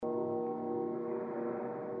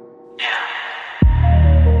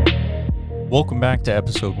Welcome back to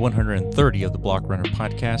episode 130 of the Block Runner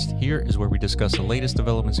podcast. Here is where we discuss the latest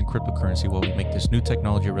developments in cryptocurrency while we make this new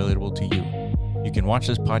technology relatable to you. You can watch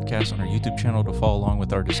this podcast on our YouTube channel to follow along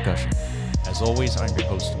with our discussion. As always, I'm your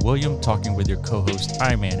host, William, talking with your co-host,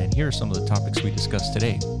 Iman, and here are some of the topics we discussed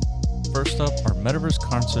today. First up, are Metaverse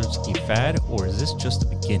concerts a fad, or is this just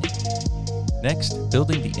the beginning? Next,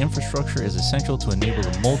 building the infrastructure is essential to enable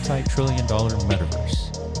the multi-trillion-dollar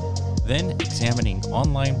Metaverse. Then, examining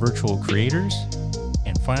online virtual creators.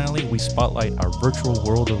 And finally, we spotlight our virtual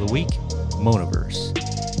world of the week,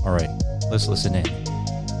 Monaverse. All right, let's listen in.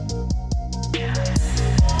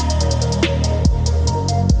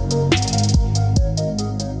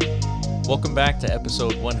 Welcome back to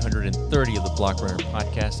episode 130 of the Block Runner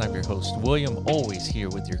podcast. I'm your host, William, always here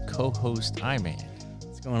with your co-host, Iman.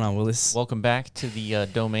 What's going on, Willis? Welcome back to the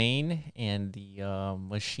domain and the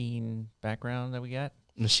machine background that we got.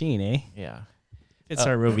 Machine, eh? Yeah. Fits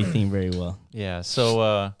our Ruby theme very well. Yeah,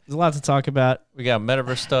 so there's a lot to talk about. we got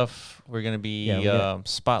Metaverse stuff. We're going to be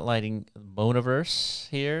spotlighting Monaverse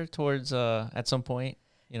here towards at some point.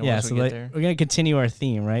 Once we get there. We're going to continue our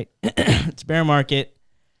theme, right? It's bear market.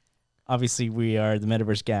 Obviously, we are the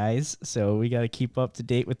Metaverse guys, so we got to keep up to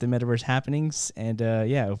date with the Metaverse happenings. And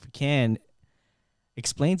if we can,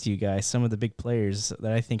 explain to you guys some of the big players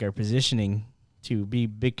that I think are positioning to be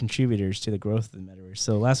big contributors to the growth of the Metaverse.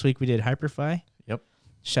 So last week we did Hyperfy. Yep.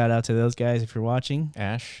 Shout out to those guys if you're watching.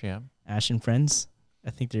 Ash, yeah. Ash and Friends. I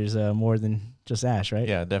think there's more than just Ash, right?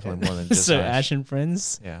 Yeah, definitely more than just so Ash. Ash and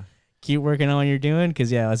Friends. Yeah. Keep working on what you're doing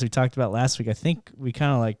because, as we talked about last week, I think we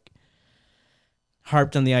kind of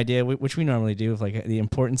harped on the idea, which we normally do, of the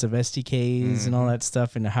importance of SDKs and all that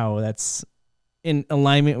stuff and how that's in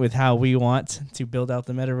alignment with how we want to build out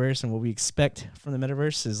the Metaverse and what we expect from the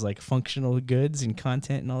Metaverse is functional goods and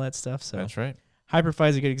content and all that stuff. So that's right. Hyperfy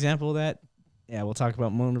is a good example of that. Yeah, we'll talk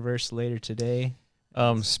about Monaverse later today.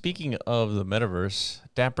 Speaking of the Metaverse,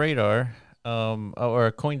 DappRadar, or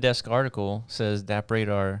a CoinDesk article says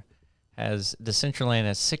DappRadar has Decentraland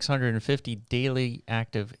has 650 daily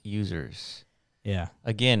active users. Yeah.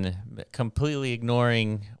 Again, completely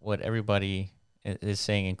ignoring what everybody is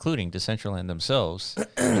saying, including Decentraland themselves,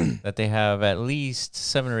 that they have at least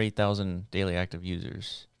 7,000 or 8,000 daily active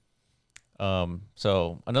users.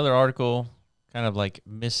 So another article kind of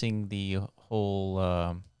missing the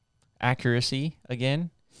whole accuracy again.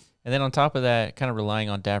 And then on top of that, kind of relying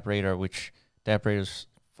on DappRadar, which DappRadar's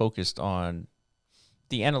focused on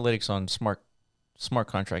the analytics on smart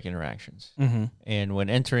contract interactions. Mm-hmm. And when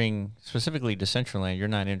entering specifically Decentraland, you're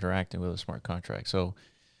not interacting with a smart contract. So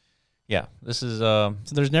yeah, this is so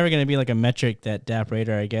there's never going to be a metric that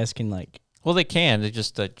DappRadar, I guess, can well, they can. They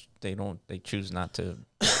just they choose not to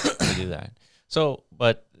do that. So,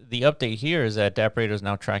 but the update here is that DappRadar is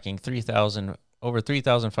now tracking over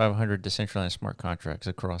 3,500 Decentraland smart contracts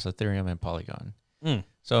across Ethereum and Polygon.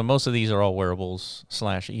 So most of these are all wearables /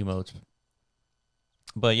 emotes.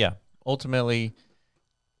 But yeah, ultimately,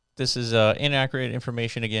 this is inaccurate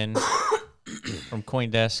information again from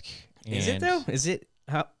CoinDesk. Is it though? Is it?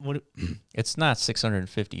 It's not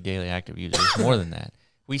 650 daily active users. More than that.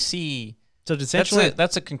 We see. So Decentraland,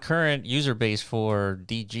 that's a concurrent user base for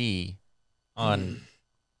DG on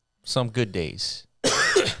some good days.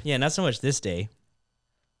 Yeah, not so much this day.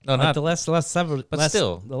 No, not the last several. But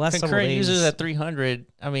still, the last concurrent days, users at 300.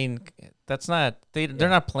 I mean, that's not they're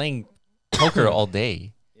not playing poker all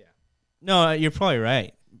day. Yeah. No, you're probably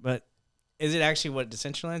right. But is it actually what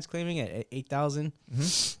Decentraland's claiming at 8,000?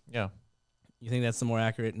 Mm-hmm. Yeah. You think that's the more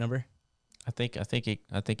accurate number? I think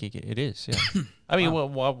it is. Yeah. I mean,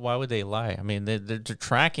 wow. why would they lie? I mean, they're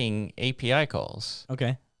tracking API calls.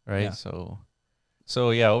 Okay. Right. Yeah.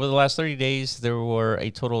 So yeah, over the last 30 days, there were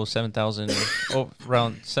a total of 7,000,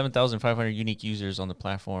 around 7,500 unique users on the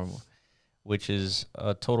platform, which is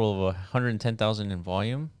a total of 110,000 in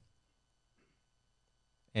volume.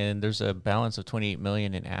 And there's a balance of 28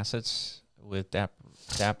 million in assets with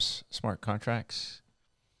Dapp's smart contracts.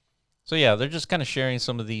 So yeah, they're just kind of sharing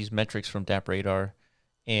some of these metrics from DappRadar,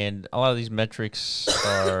 and a lot of these metrics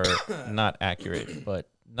are not accurate, but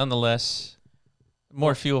nonetheless,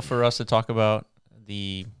 more fuel for us to talk about.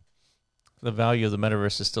 The value of the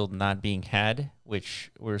Metaverse is still not being had,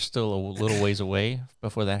 which we're still a little ways away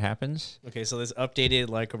before that happens. Okay, so this updated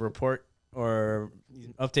a report or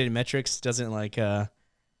updated metrics doesn't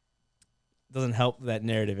doesn't help that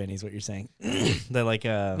narrative any, is what you're saying.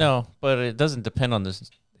 That no, but it doesn't depend on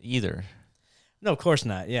this either. No, of course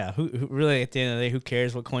not. Yeah, who really at the end of the day, who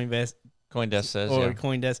cares what CoinDesk says? Or yeah.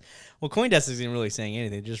 CoinDesk. Well, CoinDesk isn't really saying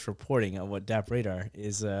anything; just reporting on what DappRadar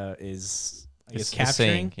is I guess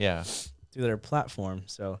capturing yeah through their platform.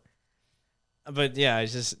 So But yeah,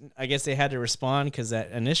 I guess they had to respond because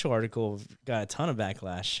that initial article got a ton of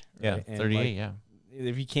backlash. Right? Yeah, 38. Like, yeah,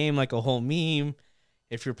 it became like a whole meme.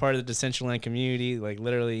 If you're part of the Decentraland community, like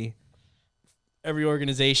literally every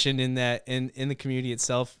organization in the community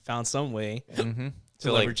itself found some way to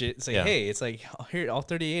leverage it. Say, hey, it's like here, all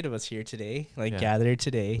 38 of us here today, gathered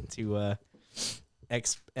today to at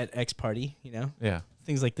X party,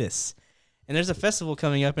 things like this. And there's a festival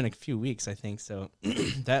coming up in a few weeks, I think. So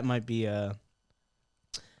that might be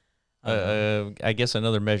I guess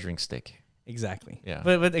another measuring stick. Exactly. Yeah.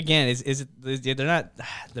 But again, they're not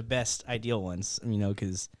the best ideal ones,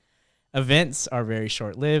 because events are very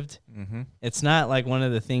short lived. Mm-hmm. It's not like one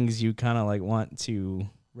of the things you kind of like want to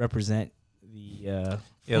represent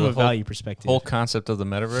from a value perspective. Whole concept of the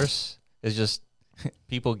metaverse is just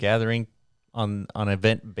people gathering on an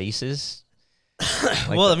event basis.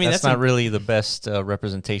 Well, that's not really the best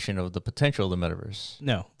representation of the potential of the metaverse.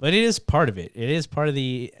 No, but it is part of it. It is part of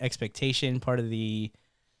the expectation, part of the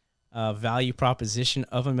value proposition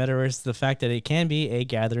of a metaverse. The fact that it can be a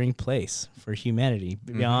gathering place for humanity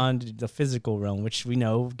beyond the physical realm, which we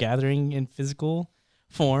know gathering in physical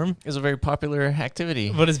form is a very popular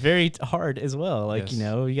activity, but it's very hard as well.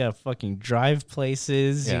 You gotta fucking drive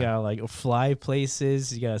places, you gotta fly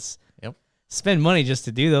places, you gotta spend money just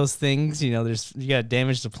to do those things. You gotta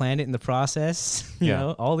damage the planet in the process. You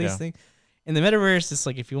know, all these things. In the metaverse, it's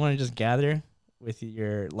like if you want to just gather with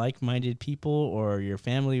your like-minded people or your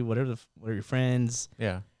family, whatever, or your friends,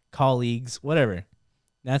 colleagues, whatever.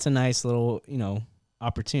 That's a nice little,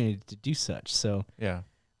 opportunity to do such. So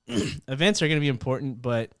events are going to be important,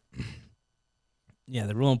 but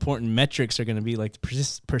the real important metrics are going to be like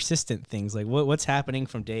the persistent things, like what's happening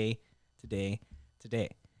from day to day to day.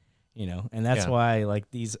 And that's why like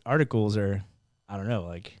these articles are, I don't know,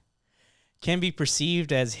 like can be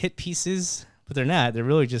perceived as hit pieces, but they're not. They're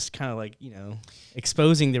really just kind of like,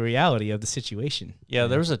 exposing the reality of the situation. Yeah,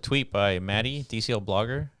 there was a tweet by Maddie, DCL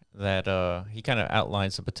blogger, that he kind of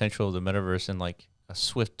outlines the potential of the metaverse in like a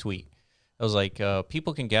swift tweet. It was like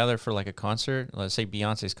people can gather for like a concert, let's say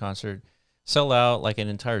Beyonce's concert, sell out like an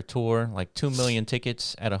entire tour, like 2 million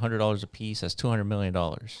tickets at $100 a piece. That's $200 million.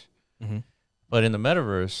 Mm-hmm. But in the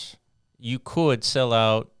metaverse, you could sell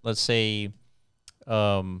out, let's say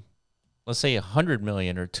 100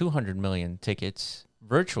 million or 200 million tickets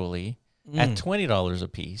virtually at $20 a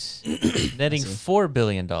piece, netting $4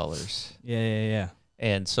 billion. Yeah.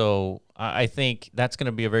 And so I think that's going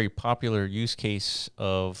to be a very popular use case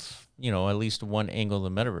of, at least one angle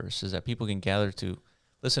of the metaverse is that people can gather to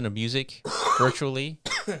listen to music virtually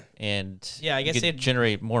and I guess they'd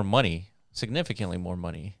generate more money, significantly more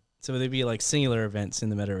money. So they'd be like singular events in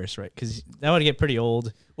the metaverse, right? Because that would get pretty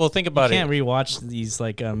old. Well, think about it. You can't rewatch these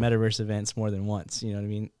like metaverse events more than once. You know what I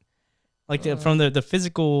mean? Like from the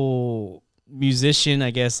physical musician,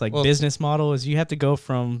 I guess, business model is you have to go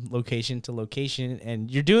from location to location,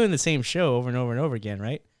 and you're doing the same show over and over and over again,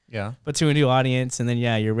 right? Yeah. But to a new audience, and then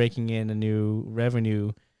you're raking in a new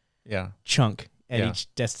revenue chunk at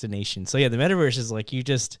each destination. So the metaverse is like you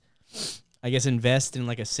just, I guess, invest in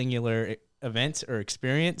like a singular event or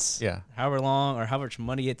experience, however long or how much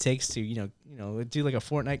money it takes to do like a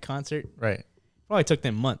Fortnite concert, right? Probably took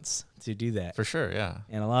them months to do that, for sure.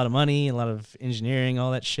 And a lot of money, a lot of engineering,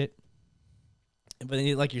 all that shit. But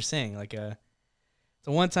like you're saying, like it's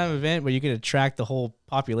a one-time event where you can attract the whole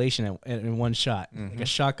population in one shot, like a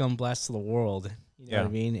shotgun blast to the world. You know what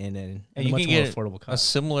I mean? And you much can more get affordable cost. A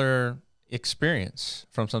similar experience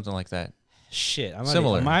from something like that. Shit, I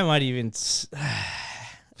similar. might even.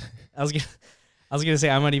 I was gonna say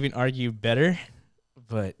I might even argue better,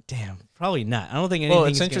 but damn, probably not. I don't think anything. Well,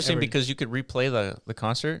 it's interesting because you could replay the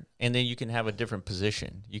concert and then you can have a different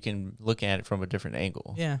position. You can look at it from a different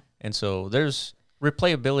angle. Yeah. And so there's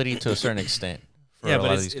replayability to a certain extent. For a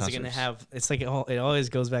lot of these concerts. It's gonna have. It's like it always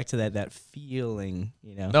goes back to that feeling,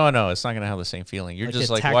 No, it's not gonna have the same feeling. You're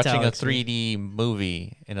just like watching a 3D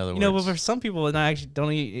movie. In other words, but for some people, I actually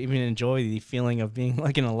don't even enjoy the feeling of being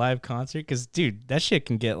like in a live concert because, dude, that shit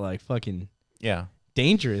can get like fucking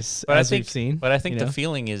dangerous. But we've seen. But I think the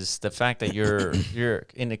feeling is the fact that you're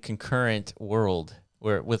in a concurrent world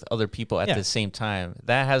where with other people at the same time.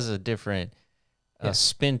 That has a different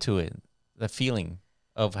spin to it. The feeling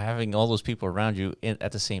of having all those people around you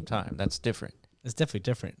at the same time. That's different. It's definitely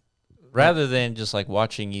different. Rather than just like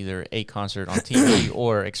watching either a concert on TV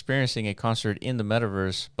or experiencing a concert in the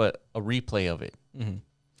metaverse, but a replay of it. Mm-hmm.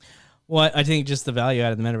 Well, I think just the value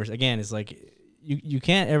out of the metaverse, again, is like you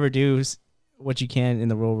can't ever do what you can in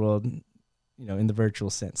the real world, in the virtual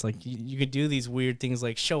sense. Like you could do these weird things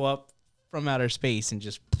like show up from outer space and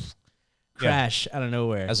just crash out of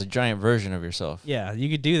nowhere. As a giant version of yourself. Yeah, you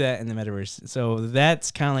could do that in the metaverse. So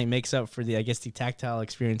that's kind of like makes up for the, I guess, the tactile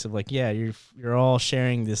experience of like, yeah, you're all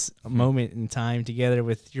sharing this moment in time together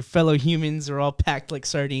with your fellow humans. We're all packed like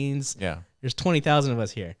sardines. Yeah. There's 20,000 of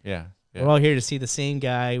us here. Yeah. We're all here to see the same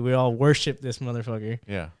guy. We all worship this motherfucker.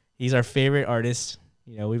 Yeah. He's our favorite artist.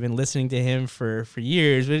 You know, we've been listening to him for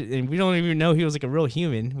years, and we don't even know he was like a real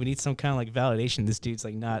human. We need some kind of like validation. This dude's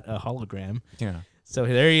like not a hologram. Yeah. So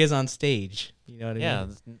there he is on stage. You know what I mean? Yeah.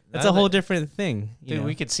 That's a whole different thing. Dude,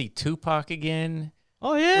 we could see Tupac again.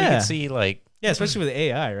 Oh, yeah. We could see like... Yeah, especially with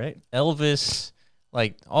AI, right? Elvis.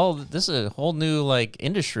 Like this is a whole new like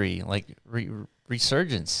industry, like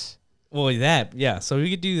resurgence. Well, yeah. So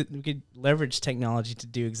we could leverage technology to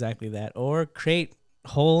do exactly that, or create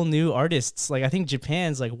whole new artists. Like I think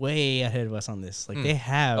Japan's like way ahead of us on this. Like they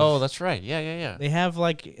have. Oh, that's right. Yeah. They have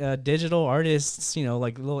like digital artists, you know,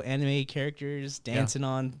 like little anime characters dancing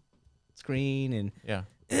on screen, and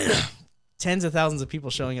tens of thousands of people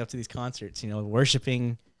showing up to these concerts, you know,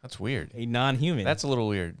 worshiping. That's weird. A non-human. That's a little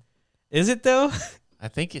weird. Is it though? I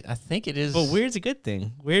think it is. But weird's a good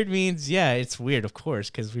thing. Weird means, yeah, it's weird, of course,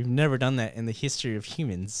 because we've never done that in the history of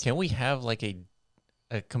humans. Can we have like a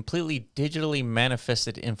completely digitally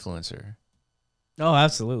manifested influencer? Oh,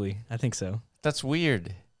 absolutely. I think so. That's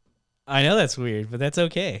weird. I know that's weird, but that's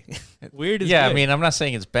okay. Weird is good. I mean, I'm not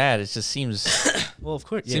saying it's bad. It just seems well, of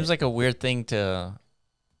course, seems like a weird thing to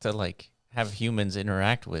like have humans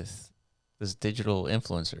interact with this digital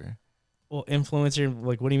influencer. Well, influencer,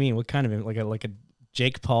 like, what do you mean? What kind of like a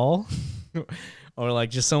Jake Paul? Or like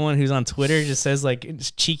just someone who's on Twitter just says like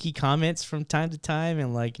cheeky comments from time to time,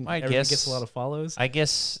 and like everyone gets a lot of follows. I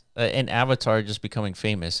guess an avatar just becoming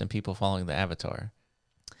famous and people following the avatar.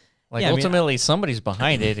 Like ultimately somebody's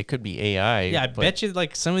behind it. It could be AI. Yeah, I bet you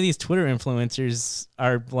like some of these Twitter influencers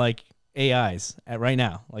are like AIs right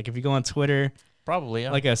now. Like if you go on Twitter, probably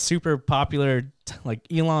like a super popular like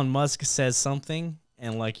Elon Musk says something,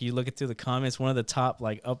 and like you look it through the comments, one of the top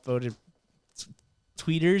like upvoted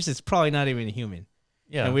tweeters, it's probably not even a human.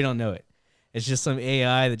 Yeah. And we don't know it. It's just some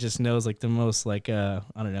AI that just knows like the most like I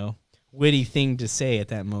don't know, witty thing to say at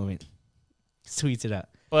that moment. Tweets it out.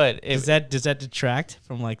 But does that detract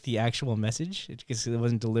from like the actual message? Because it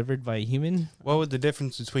wasn't delivered by a human? What would the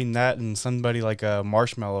difference between that and somebody like a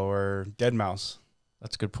Marshmallow or Deadmau5?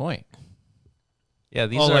 That's a good point. Yeah,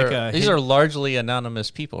 these are largely anonymous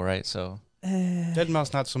people, right? So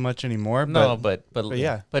Deadmau5 not so much anymore. No, but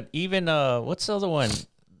yeah. But even what's the other one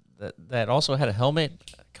that also had a helmet?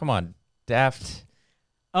 Come on, Daft.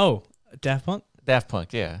 Oh, Daft Punk. Daft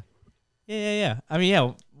Punk, yeah. Yeah. I mean,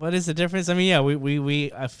 yeah. What is the difference? I mean, yeah,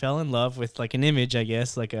 we I fell in love with like an image, I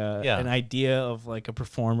guess, like an idea of like a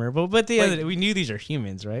performer. But we knew these are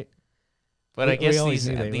humans, right? But I guess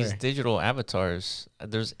these digital avatars,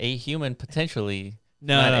 there's a human potentially,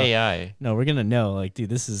 not AI. No, we're gonna know. Like, dude,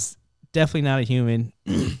 this is definitely not a human.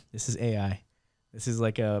 This is AI. This is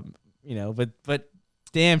like a, you know, but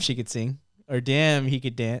damn, she could sing, or damn, he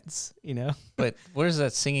could dance, you know. But where does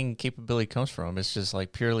that singing capability comes from? It's just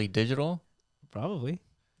like purely digital. Probably.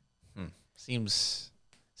 Seems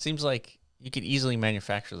like you could easily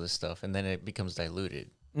manufacture this stuff and then it becomes diluted.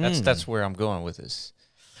 That's where I'm going with this.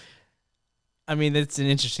 I mean, that's an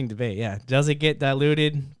interesting debate. Yeah, does it get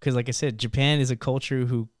diluted? Because, like I said, Japan is a culture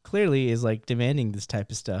who clearly is like demanding this type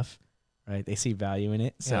of stuff, right? They see value in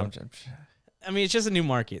it. So, I mean, it's just a new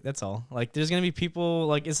market. That's all. Like, there's gonna be people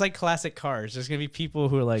like it's like classic cars. There's gonna be people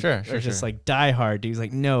who are like just like diehard dudes.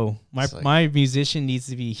 Like, no, my musician needs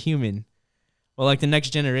to be human. Well, like the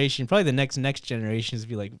next generation, probably the next generation is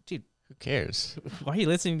be like, dude, who cares? Why are you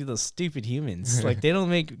listening to those stupid humans? Like, they don't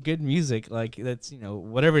make good music. Like, that's, you know,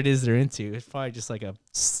 whatever it is they're into. It's probably just like a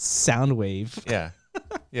sound wave. Yeah.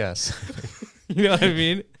 Yes. You know what I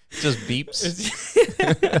mean? Just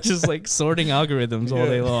beeps. Just like sorting algorithms all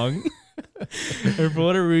day long. Or for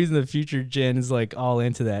whatever reason, the future gen is like all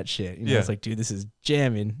into that shit. You know, it's like, dude, this is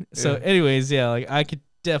jamming. So anyways, yeah, like I could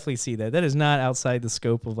definitely see that. That is not outside the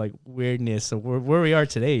scope of like weirdness of where we are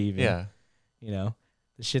today even. Yeah. You know,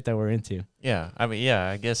 the shit that we're into. Yeah. I mean, yeah,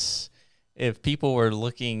 I guess if people were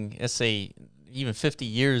looking, let's say even 50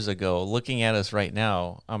 years ago, looking at us right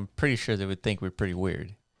now, I'm pretty sure they would think we're pretty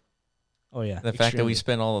weird. Oh yeah. The fact that we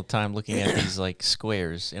spend all the time looking at these like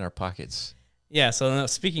squares in our pockets. Yeah. So now,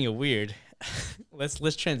 speaking of weird,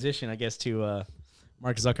 let's transition, I guess, to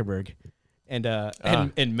Mark Zuckerberg and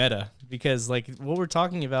Meta, because like what we're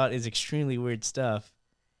talking about is extremely weird stuff.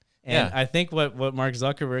 And I think what Mark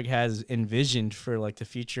Zuckerberg has envisioned for like the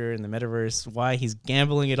future and the metaverse, why he's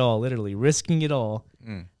gambling it all, literally risking it all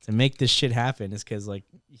to make this shit happen, is because like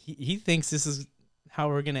he thinks this is how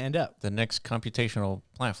we're gonna end up. The next computational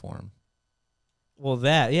platform. Well,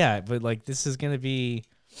 that, yeah, but like this is gonna be.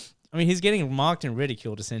 I mean, he's getting mocked and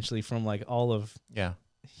ridiculed essentially from like all of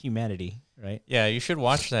humanity, right? Yeah, you should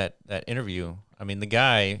watch that interview. I mean, the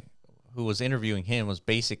guy who was interviewing him was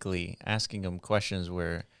basically asking him questions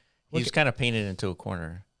where he was kind of painted into a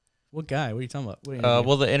corner. What guy? What are you talking about?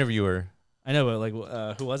 Well, the interviewer. I know, but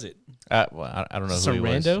like, who was it? Well, I don't know who he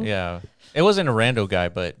was. Rando? Yeah, it wasn't a rando guy,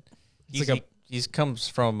 but he comes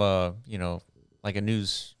from like a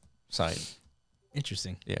news site.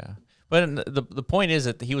 Interesting. Yeah, but the point is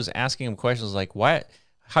that he was asking him questions like, why?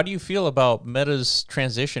 How do you feel about Meta's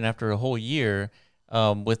transition after a whole year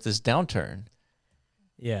with this downturn?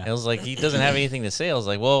 Yeah, it was like he doesn't have anything to say. I was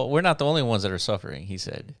like, well, we're not the only ones that are suffering, he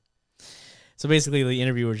said. So basically, the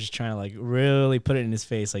interviewer was just trying to like really put it in his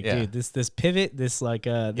face, like, dude, this pivot, this like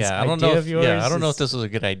this I don't idea know of yours. I don't know if this was a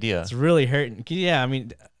good idea. It's really hurting. Yeah, I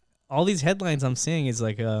mean, all these headlines I'm seeing is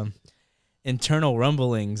like internal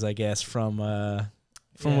rumblings, I guess, from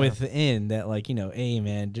within that, like, hey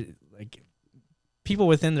man, like people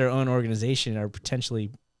within their own organization are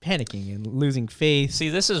potentially panicking and losing faith. See,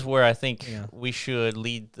 this is where I think we should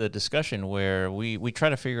lead the discussion, where we try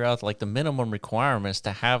to figure out like the minimum requirements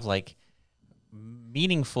to have like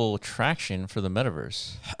meaningful traction for the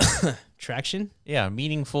metaverse. Traction? Yeah,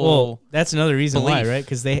 meaningful. Well, that's another reason belief. why, right?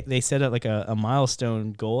 Because they set up like a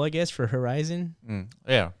milestone goal, I guess, for Horizon.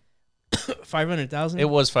 Yeah. 500,000? It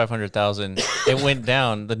was 500,000. It went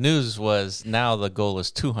down. The news was now the goal is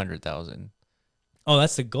 200,000. Oh,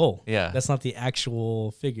 that's the goal. Yeah. That's not the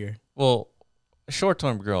actual figure. Well,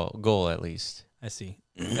 short-term goal at least. I see.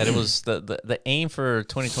 That it was the aim for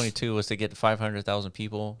 2022 was to get 500,000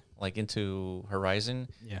 people like into Horizon.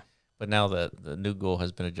 Yeah. But now the new goal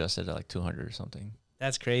has been adjusted to like 200 or something.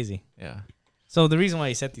 That's crazy. Yeah. So the reason why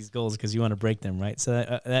you set these goals is because you want to break them, right?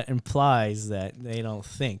 So that implies that they don't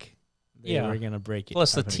think they were going to break it.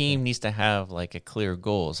 Plus, the team needs to have like a clear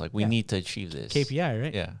goal. It's like we need to achieve this. KPI,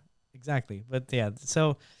 right? Yeah. Exactly. But yeah,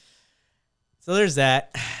 so there's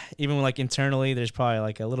that. Even like internally, there's probably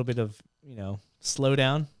like a little bit of,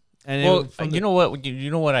 slowdown. And you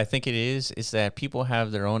know what I think it is that people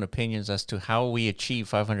have their own opinions as to how we achieve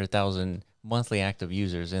 500,000 monthly active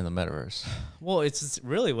users in the metaverse. Well, it's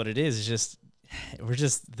really what it is. It's just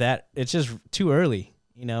it's just too early.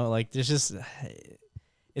 Like there's just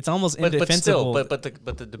it's almost indefensible. But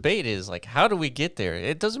the debate is like, how do we get there?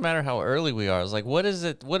 It doesn't matter how early we are. It's like, what is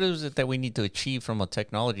it that we need to achieve from a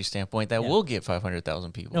technology standpoint that will get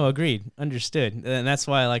 500,000 people? No, agreed, understood, and that's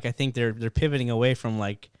why like I think they're pivoting away from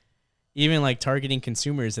like even like targeting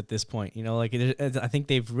consumers at this point. Like I think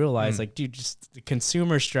they've realized like, dude, just the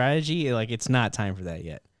consumer strategy, like it's not time for that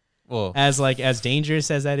yet. Well, as dangerous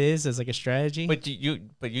as that is as like a strategy. But you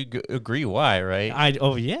agree why, right?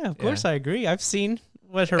 Of course I agree. I've seen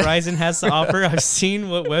what Horizon has to offer. I've seen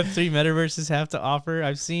what Web3 metaverses have to offer.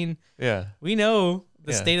 I've seen. Yeah. We know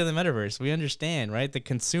the state of the metaverse. We understand, right? The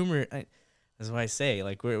consumer. That's why I say,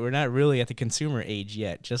 like, we're not really at the consumer age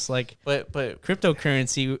yet. Just like, but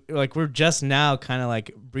cryptocurrency, like we're just now kind of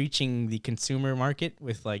like breaching the consumer market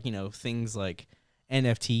with like things like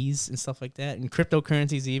NFTs and stuff like that, and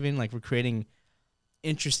cryptocurrencies even like we're creating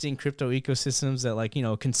interesting crypto ecosystems that like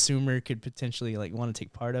a consumer could potentially like want to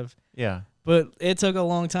take part of. Yeah. But it took a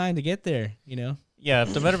long time to get there, Yeah,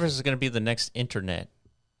 if the metaverse is going to be the next internet,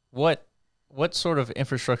 what sort of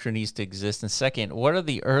infrastructure needs to exist? And second, what are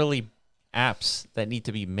the early apps that need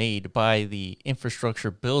to be made by the infrastructure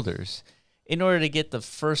builders in order to get the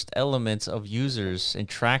first elements of users and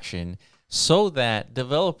traction so that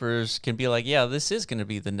developers can be like, yeah, this is going to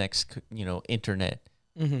be the next, internet,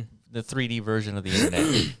 the 3D version of the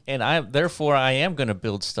internet. And I am going to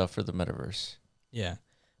build stuff for the metaverse. Yeah.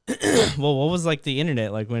 Well, what was like the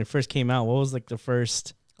internet like when it first came out? What was like the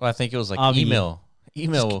first? Well, I think it was like email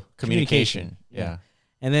communication. Yeah.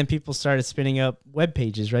 And then people started spinning up web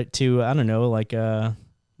pages, right? To I don't know, like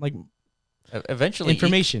eventually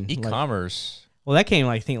information, e-commerce. Well, that came,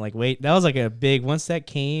 that was like a big. Once that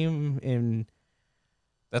came in,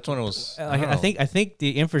 that's when it was. I think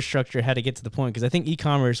the infrastructure had to get to the point because I think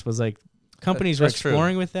e-commerce was like companies were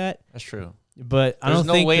exploring with that. That's true. But there's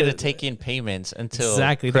no way to take in payments until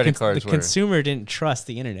credit cards the consumer didn't trust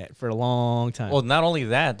the internet for a long time. Well, not only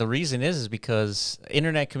that, the reason is because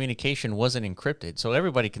internet communication wasn't encrypted, so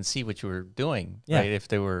everybody can see what you were doing, right? If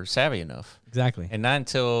they were savvy enough. Exactly. And not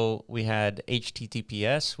until we had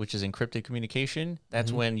HTTPS, which is encrypted communication,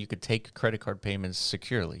 that's when you could take credit card payments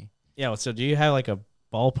securely. Yeah. So do you have like a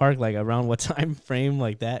ballpark, like around what time frame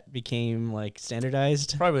like that became like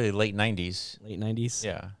standardized? Probably late 90s. Late 90s?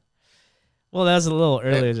 Yeah. Well, that was a little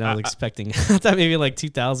earlier than I was expecting. I thought maybe like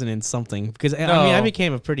 2000 and something. Because, I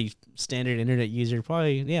became a pretty standard internet user,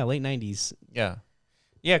 probably, late 90s. Yeah.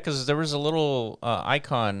 Yeah, because there was a little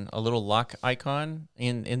icon, a little lock icon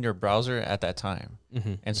in your browser at that time.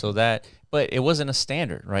 And so but it wasn't a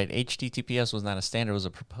standard, right? HTTPS was not a standard. It was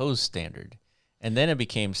a proposed standard. And then it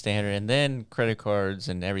became standard, and then credit cards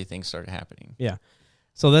and everything started happening. Yeah.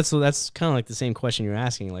 So that's kind of like the same question you're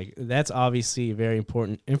asking. Like, that's obviously a very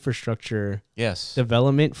important infrastructure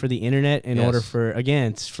development for the internet in order for,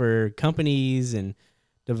 again, for companies and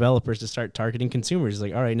developers to start targeting consumers.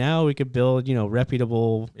 Like, all right, now we could build,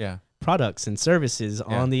 reputable products and services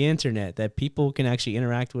on the internet that people can actually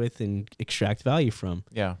interact with and extract value from.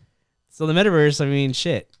 Yeah. So the metaverse, I mean,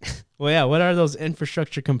 shit. Well, yeah, what are those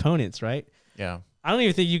infrastructure components, right? Yeah. I don't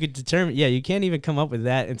even think you could determine. Yeah, you can't even come up with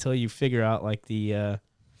that until you figure out like the,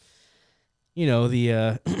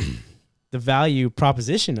 the value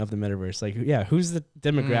proposition of the metaverse. Like, who's the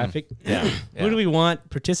demographic? Who do we want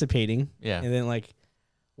participating? Yeah. And then like,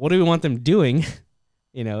 what do we want them doing?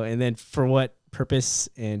 And then for what purpose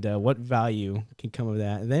and what value can come of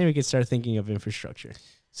that? And then we can start thinking of infrastructure.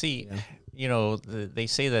 See, they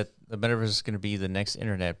say that the metaverse is going to be the next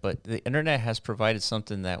internet, but the internet has provided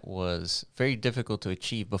something that was very difficult to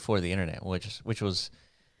achieve before the internet, which was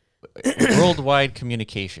worldwide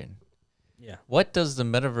communication. Yeah. What does the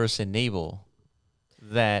metaverse enable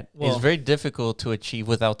that is very difficult to achieve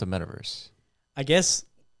without the metaverse? I guess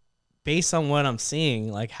based on what I'm seeing,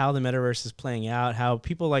 like how the metaverse is playing out, how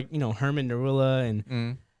people like, Herman Narula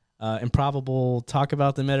and Improbable talk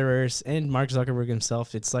about the metaverse, and Mark Zuckerberg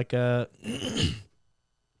himself, it's like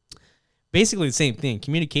basically the same thing,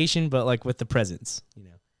 communication, but like with the presence,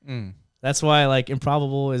 That's why like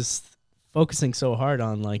Improbable is focusing so hard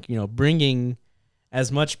on like, bringing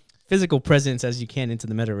as much physical presence as you can into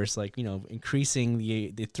the metaverse, like, increasing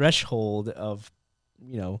the threshold of,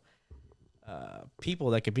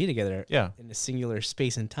 people that could be together in a singular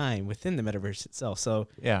space and time within the metaverse itself. So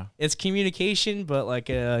it's communication, but like,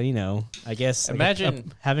 I guess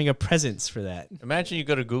imagine having a presence for that. Imagine you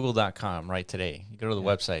go to google.com right today. You go to the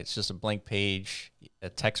website. It's just a blank page, a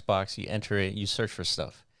text box. You enter it. You search for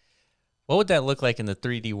stuff. What would that look like in the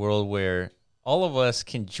 3D world where all of us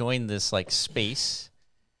can join this like space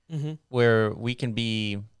where we can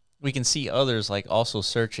see others like also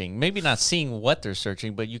searching, maybe not seeing what they're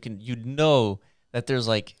searching, but you'd know that there's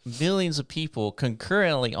like millions of people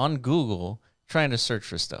concurrently on Google trying to search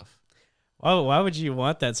for stuff. Why would you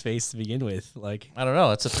want that space to begin with? Like, I don't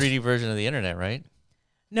know. It's a 3D version of the internet, right?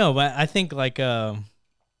 No, but I think like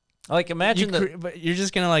imagine but you're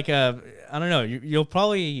just gonna like I don't know. You'll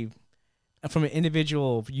probably, from an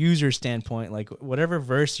individual user standpoint, like whatever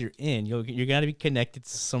verse you're in, you got to be connected to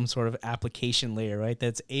some sort of application layer, right?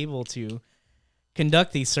 That's able to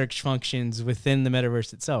conduct these search functions within the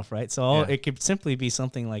metaverse itself, right? So it could simply be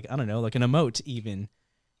something like, I don't know, like an emote even.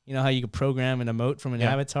 You know how you could program an emote from an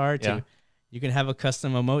avatar to, you can have a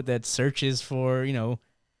custom emote that searches for,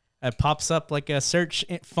 it pops up like a search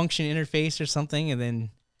function interface or something, and then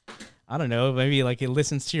I don't know, maybe like it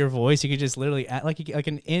listens to your voice. You could just literally add like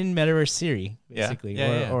an in Metaverse Siri, basically.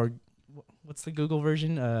 Or what's the Google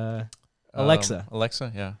version? Alexa.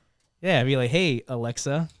 Alexa, yeah. Yeah, I'd be like, hey,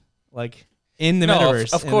 Alexa, like in the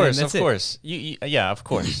Metaverse. Of course. Of course.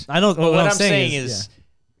 I don't. But what I'm saying is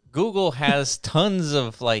Google has tons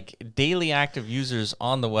of like daily active users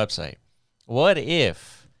on the website. What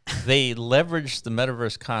if they leverage the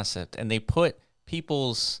Metaverse concept and they put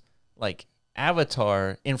people's like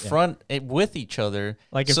avatar in front with each other,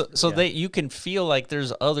 like that you can feel like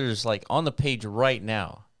there's others like on the page right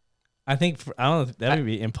now? I think that would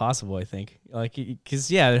be impossible. I think like because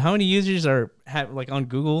how many users have like on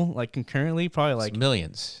Google like concurrently? Probably like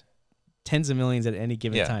millions, tens of millions at any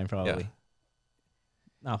given time. Probably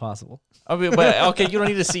not possible. I mean, but okay, you don't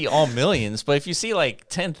need to see all millions, but if you see like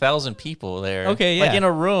 10,000 people there, like in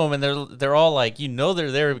a room, and they're all like,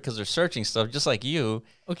 they're there because they're searching stuff, just like you.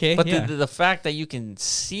 Okay, but the fact that you can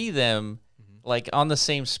see them like on the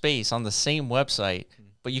same space, on the same website,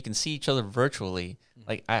 but you can see each other virtually.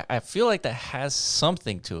 Like I feel like that has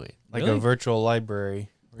something to it, like a virtual library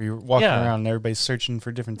where you're walking around and everybody's searching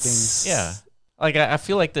for different things. Yeah, like I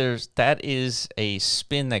feel like that is a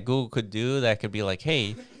spin that Google could do. That could be like,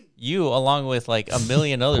 hey, you along with like a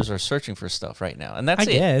million others are searching for stuff right now, and that's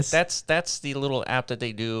that's the little app that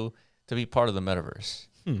they do to be part of the metaverse.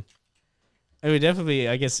 It would definitely,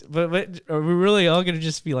 I guess, but are we really all gonna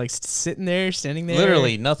just be like standing there,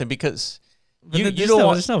 literally nothing, because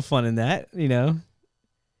there's no fun in that,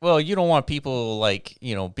 Well, you don't want people like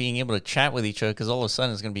being able to chat with each other, because all of a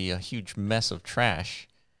sudden it's gonna be a huge mess of trash.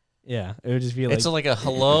 Yeah, it would just be like it's like a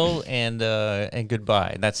hello and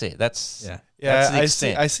goodbye. That's it. That's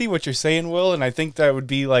I see what you're saying, Will, and I think that would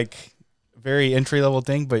be like very entry level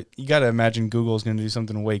thing, but you got to imagine Google is going to do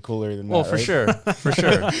something way cooler than Well, that. for right? sure, for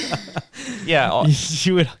sure.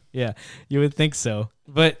 Yeah, you would think so.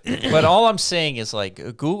 But but all I'm saying is like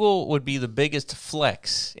Google would be the biggest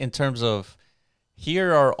flex in terms of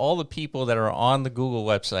here are all the people that are on the Google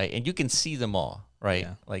website, and you can see them all, right?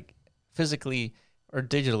 Yeah. Like physically or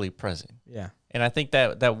digitally present. yeah. And I think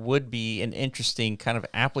that would be an interesting kind of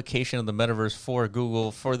application of the metaverse for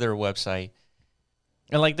Google, for their website.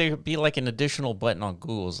 And like there would be like an additional button on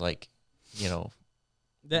Google's like,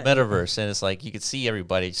 Metaverse, and it's like you could see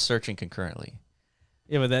everybody searching concurrently.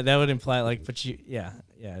 Yeah, but that would imply like, but yeah.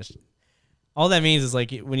 All that means is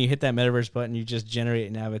like when you hit that Metaverse button, you just generate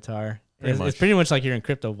an avatar. It's pretty much like you're in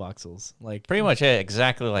crypto voxels, like Pretty much, yeah,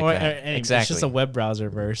 exactly like that. Exactly. It's just a web browser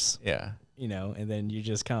verse. Yeah. And then you're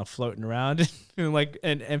just kind of floating around in like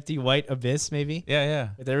an empty white abyss, maybe. Yeah.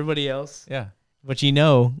 With everybody else. Yeah. But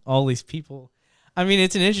all these people. I mean,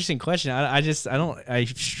 it's an interesting question. I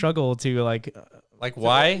struggle to like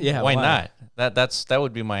why? Yeah. Why not? That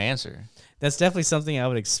would be my answer. That's definitely something I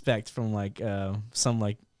would expect from like some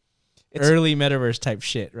like early metaverse type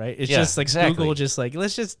shit, right? It's just like Google just like,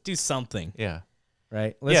 let's just do something. Yeah.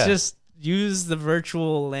 Right? Let's just use the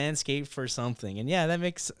virtual landscape for something. And yeah, that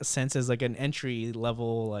makes sense as like an entry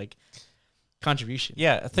level like contribution.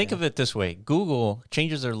 Yeah, think of it this way. Google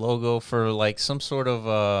changes their logo for like some sort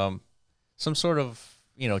of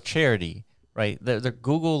charity, right? The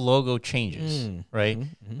Google logo changes, right?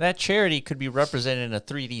 Mm-hmm. That charity could be represented in a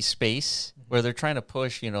 3D space where they're trying to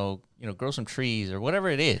push, grow some trees or whatever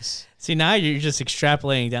it is. See, now you're just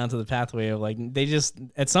extrapolating down to the pathway of like they just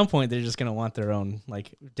at some point they're just gonna want their own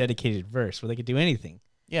like dedicated verse where they could do anything.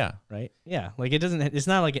 Yeah. Right. Yeah. Like it's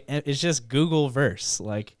not like it's just Google verse.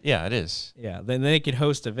 Like yeah, it is. Yeah. Then they could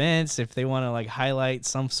host events if they want to like highlight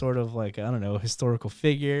some sort of like I don't know historical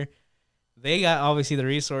figure. They got obviously the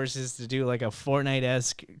resources to do like a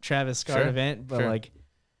Fortnite-esque Travis Scott event, but like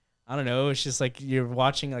I don't know, it's just like you're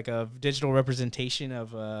watching like a digital representation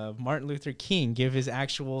of Martin Luther King give his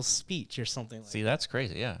actual speech or something. See, that's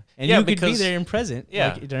crazy, yeah. And you could be there and present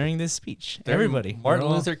during this speech. Everybody. Martin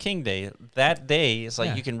Luther King Day, that day, it's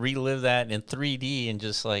like you can relive that in 3D and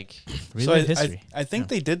just like relive history. I think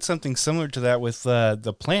they did something similar to that with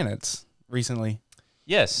the planets recently.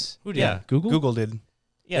 Yes. Who did? Yeah. Google did.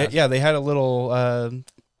 Yeah. They had a little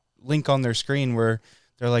link on their screen where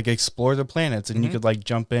they're like explore the planets, and you could like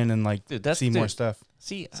jump in and like see more stuff.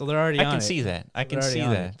 See, so they're already. I can see that. I can see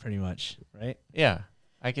that pretty much, right? Yeah,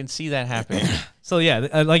 I can see that happening. So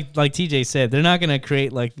yeah, like TJ said, they're not gonna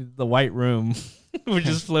create like the white room, with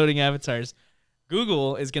just floating avatars.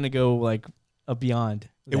 Google is gonna go like a beyond.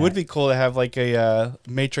 It would be cool to have like a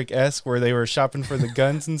Matrix-esque where they were shopping for the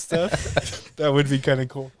guns and stuff. That would be kind of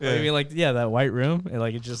cool. Maybe like that white room, and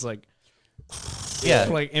like it's just like. Yeah,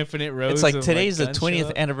 like infinite rows. It's like of, today's like, the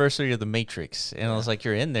 20th anniversary of the Matrix, and it's like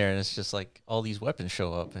you're in there, and it's just like all these weapons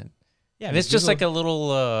show up, and it's just like a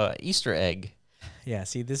little Easter egg. Yeah,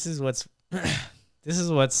 see, this is what's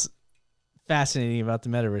fascinating about the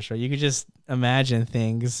metaverse, right? You could just imagine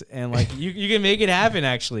things, and like you can make it happen.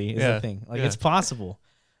 Actually, is the thing. Like it's possible,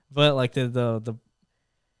 but like the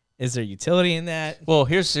is there utility in that? Well,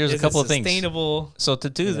 here's a couple of things. Sustainable. So to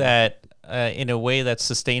do that. In a way that's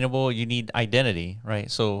sustainable, you need identity, right?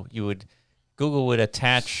 So Google would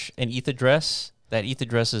attach an ETH address. That ETH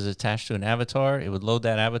address is attached to an avatar. It would load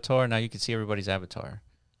that avatar. Now you can see everybody's avatar.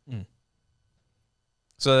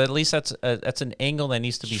 So at least that's an angle that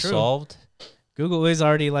needs to be solved. Google is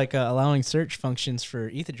already like allowing search functions for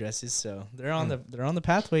ETH addresses, so they're on the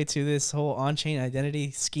pathway to this whole on-chain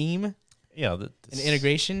identity scheme. Yeah, and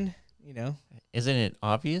integration. Isn't it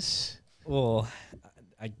obvious? Well.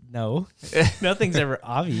 No, nothing's ever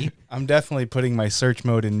obvious. I'm definitely putting my search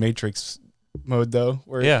mode in Matrix mode though,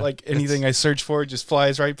 where like anything I search for just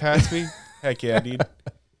flies right past me. Heck yeah, dude.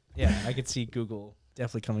 Yeah, I could see Google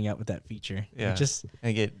definitely coming out with that feature. Yeah,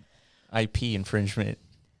 and get IP infringement.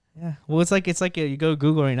 Yeah, well, it's like you go to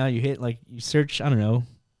Google right now. You hit like you search. I don't know.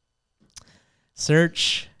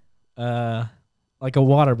 Search, like a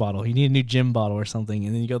water bottle. You need a new gym bottle or something,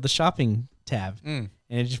 and then you go to the shopping tab.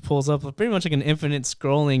 And it just pulls up pretty much like an infinite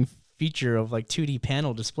scrolling feature of like 2D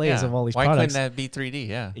panel displays of all these products. Why couldn't that be 3D?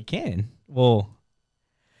 Yeah. It can. Well,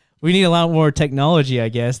 we need a lot more technology, I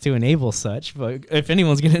guess, to enable such. But if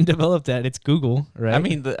anyone's going to develop that, it's Google, right? I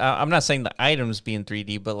mean, I'm not saying the items be in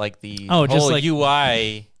 3D, but like the whole just like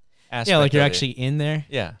UI aspect. Yeah, like you're actually in there.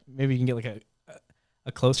 Yeah. Maybe you can get like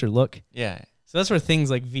a closer look. Yeah. So that's where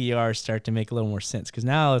things like VR start to make a little more sense. Because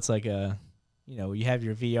now it's like you have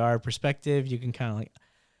your VR perspective. You can kind of like...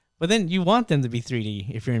 But then you want them to be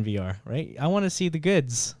 3D if you're in VR, right? I want to see the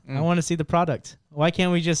goods. I want to see the product. Why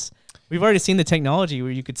can't we just We've already seen the technology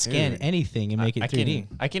where you could scan anything and make it 3D.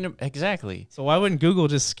 I can exactly. So why wouldn't Google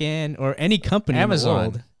just scan, or any company Amazon. in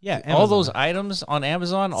the world? Yeah, Amazon. All those items on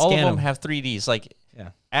Amazon, all of them have 3Ds. Like,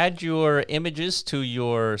 add your images to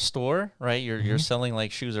your store, right? You're selling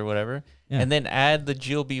like shoes or whatever, and then add the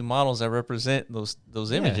GLB models that represent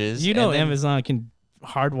those images. You know, Amazon can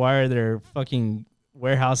hardwire their fucking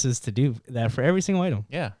warehouses to do that for every single item.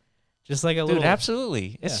 Yeah. Just like a little...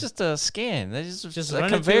 absolutely. It's just a scan. It's just a run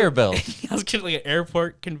conveyor belt. I was getting like an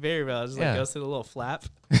airport conveyor belt. It just like goes through the little flap.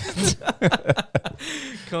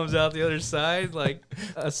 Comes out the other side like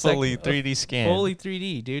a fully 3D scan. Fully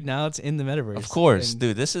 3D, dude. Now it's in the metaverse. Of course,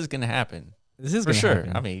 dude. This is going to happen. This is for sure.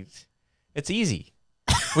 Happen. I mean, it's easy.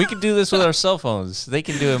 We can do this with our cell phones. They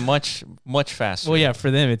can do it much, much faster. Well, yeah, for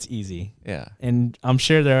them it's easy. Yeah. And I'm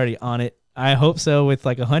sure they're already on it. I hope so, with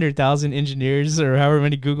like 100,000 engineers or however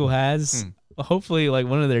many Google has. Hopefully, like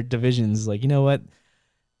one of their divisions, like, you know what?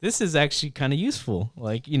 This is actually kind of useful.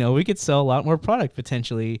 Like, you know, we could sell a lot more product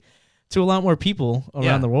potentially to a lot more people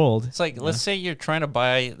around the world. It's like, let's say you're trying to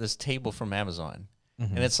buy this table from Amazon,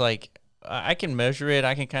 and it's like, I can measure it.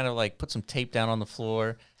 I can kind of like put some tape down on the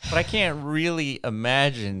floor, but I can't really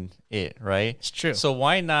imagine it, right? It's true. So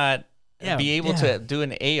why not be able to do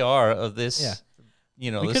an AR of this? Yeah. You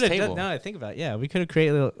know, we this table. Now that I think about it, we could have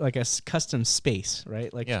created like a custom space,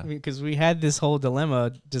 right? Like, because we had this whole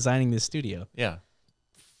dilemma designing this studio. Yeah.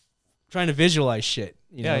 Trying to visualize shit.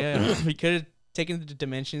 You know? Yeah. We could have taken the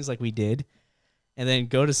dimensions like we did, and then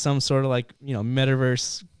go to some sort of like, you know,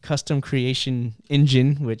 metaverse custom creation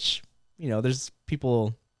engine, which, you know, there's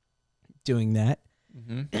people doing that.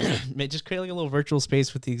 Just create like a little virtual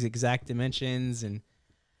space with these exact dimensions and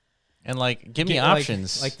like give me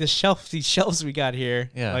options. Like these shelves we got here.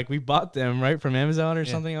 Yeah. Like we bought them right from Amazon or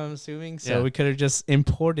something, I'm assuming. So we could have just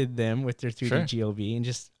imported them with their 3D GLB and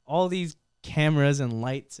just all these cameras and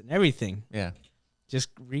lights and everything. Yeah. Just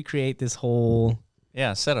recreate this whole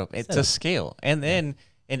setup. It's a scale. And then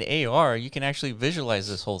in AR, you can actually visualize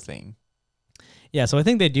this whole thing. Yeah, so I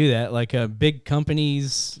think they do that. Like big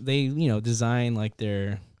companies, they, you know, design like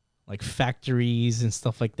their like factories and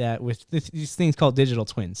stuff like that with these things called digital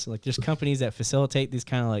twins. So, like, there's companies that facilitate these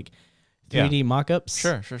kind of like 3D mock-ups.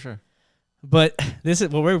 Sure. But this is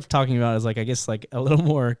what we're talking about is like, I guess, like a little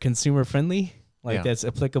more consumer friendly. Like that's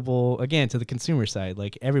applicable again to the consumer side.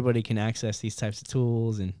 Like everybody can access these types of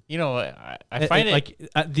tools, and you know, I find it like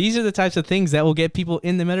these are the types of things that will get people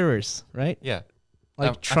in the metaverse, right? Yeah,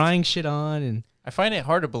 like trying shit on and. I find it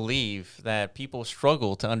hard to believe that people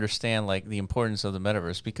struggle to understand like the importance of the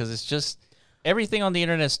metaverse because it's just everything on the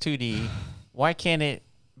internet is 2D. Why can't it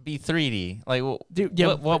be 3D? Like, dude,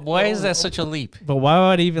 why is that such a leap? But why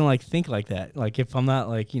would I even like think like that? Like, if I'm not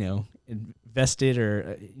like, you know, invested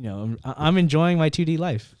or you know, I'm enjoying my 2D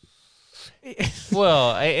life.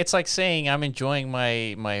 Well, it's like saying I'm enjoying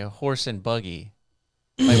my horse and buggy.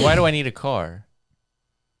 Like, why do I need a car?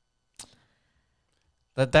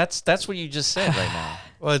 That's what you just said right now.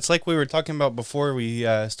 Well, it's like we were talking about before we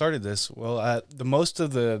started this. Well, the most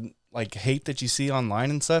of the like hate that you see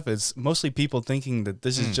online and stuff is mostly people thinking that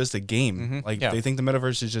this is just a game. Like they think the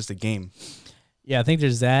metaverse is just a game. Yeah, I think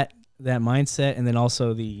there's that mindset, and then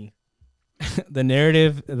also the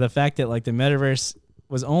narrative, the fact that like the metaverse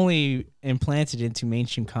was only implanted into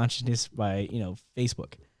mainstream consciousness by, you know,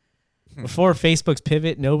 Facebook. Before Facebook's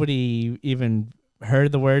pivot, nobody even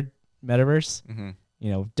heard the word metaverse. You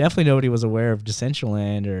know, definitely nobody was aware of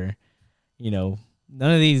Decentraland or, you know, none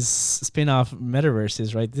of these spin-off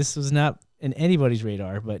metaverses, right? This was not in anybody's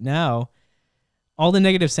radar. But now, all the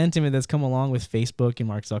negative sentiment that's come along with Facebook and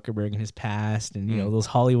Mark Zuckerberg in his past and, you know, those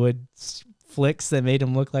Hollywood flicks that made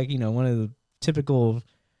him look like, you know, one of the typical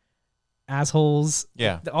assholes.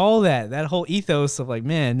 Yeah. All that whole ethos of like,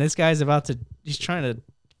 man, this guy's he's trying to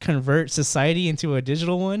convert society into a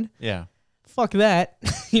digital one. Yeah. Fuck that.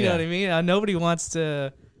 You know what I mean? Nobody wants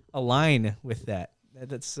to align with that.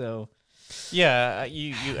 That's so. Yeah,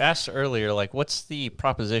 you asked earlier, like, what's the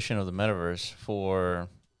proposition of the metaverse for?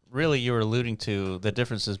 Really, you were alluding to the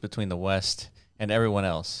differences between the West and everyone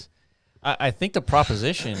else. I think the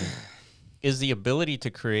proposition is the ability to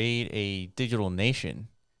create a digital nation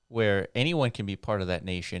where anyone can be part of that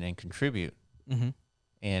nation and contribute.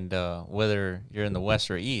 And whether you're in the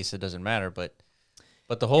West or East, it doesn't matter. But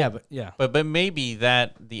the whole, but maybe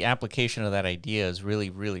that the application of that idea is really,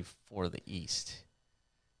 really for the East,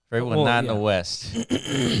 for everyone not in the West.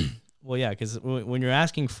 Well, yeah, because when you're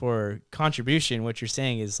asking for contribution, what you're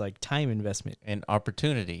saying is like time investment and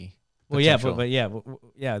opportunity. Well,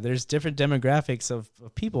 yeah, there's different demographics of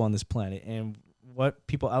people on this planet and what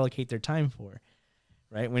people allocate their time for.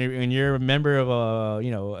 right? When you're a member of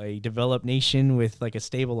a developed nation with like a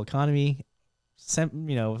stable economy,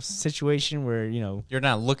 situation where you're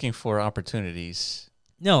not looking for opportunities.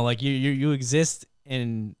 No, like you exist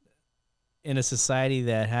in a society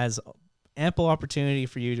that has ample opportunity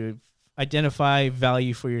for you to identify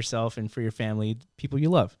value for yourself and for your family, people you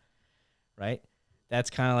love, right? That's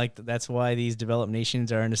kind of like that's why these developed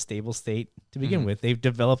nations are in a stable state to begin with. They've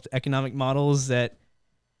developed economic models that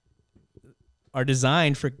are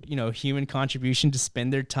designed for human contribution to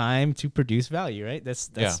spend their time to produce value, right? That's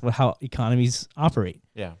how economies operate.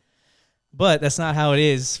 Yeah, but that's not how it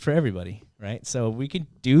is for everybody, right? So we could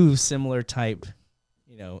do similar type,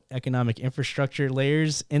 economic infrastructure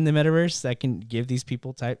layers in the metaverse that can give these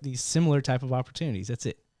people these similar type of opportunities. That's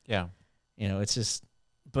it. Yeah, it's just,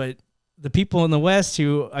 but the people in the West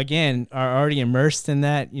who again are already immersed in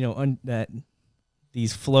that, that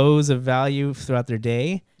these flows of value throughout their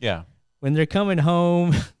day. Yeah. When they're coming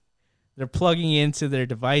home, they're plugging into their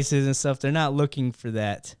devices and stuff. They're not looking for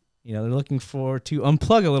that. They're looking to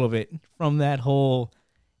unplug a little bit from that whole,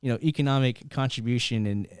 economic contribution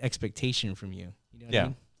and expectation from you. You know what I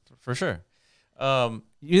mean? For sure.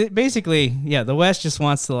 Basically, the West just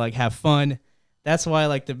wants to like have fun. That's why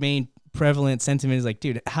like the main prevalent sentiment is like,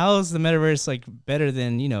 dude, how is the metaverse like better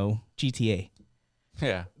than, GTA?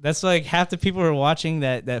 Yeah. That's like half the people who are watching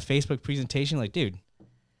that Facebook presentation like, dude,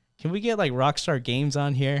 can we get like Rockstar Games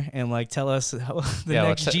on here and like tell us the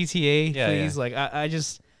next GTA, please? Yeah. Like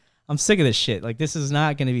I'm sick of this shit. Like this is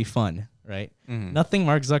not going to be fun, right? Mm-hmm. Nothing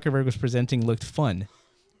Mark Zuckerberg was presenting looked fun.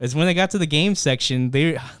 As when they got to the game section,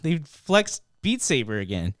 they flexed Beat Saber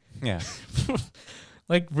again. Yeah.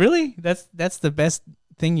 Like really? That's the best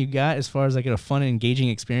thing you got as far as like a fun and engaging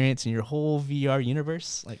experience in your whole VR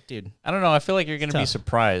universe? Like, dude. I don't know. I feel like you're going to be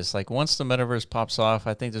surprised. Like once the metaverse pops off,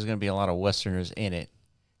 I think there's going to be a lot of Westerners in it.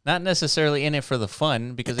 Not necessarily in it for the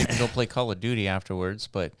fun because they can go play Call of Duty afterwards,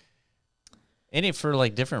 but in it for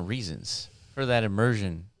like different reasons, for that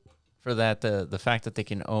immersion, for that the fact that they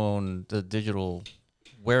can own the digital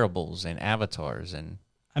wearables and avatars. And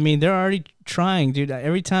I mean, they're already trying, dude.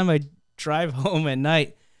 Every time I drive home at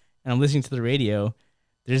night and I'm listening to the radio,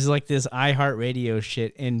 there's like this iHeartRadio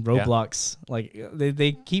shit in Roblox. Yeah. Like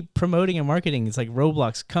they keep promoting and marketing. It's like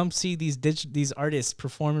Roblox. Come see these artists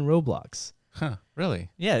perform in Roblox. Huh? Really?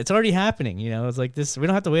 Yeah, it's already happening. It's like this. We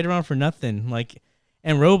don't have to wait around for nothing. Like,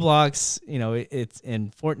 and Roblox, it's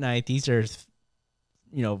in Fortnite. These are,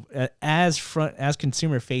 as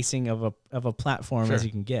consumer facing of a platform as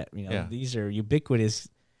you can get. These are ubiquitous.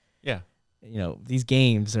 Yeah. These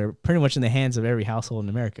games are pretty much in the hands of every household in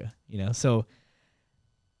America. So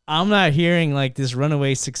I'm not hearing like this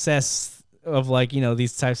runaway success of like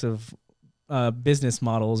these types of business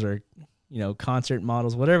models or concert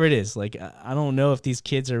models, whatever it is. Like, I don't know if these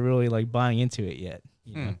kids are really like buying into it yet.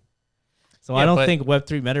 So I don't think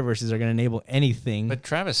Web3 metaverses are going to enable anything. But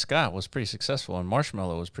Travis Scott was pretty successful and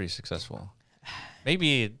Marshmello was pretty successful.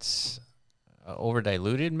 Maybe it's over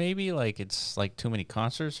diluted. Maybe like it's like too many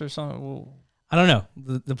concerts or something. I don't know.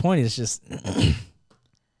 The point is just,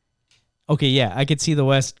 okay. Yeah. I could see the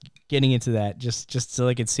West getting into that just so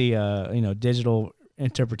they could see digital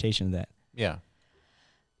interpretation of that. Yeah.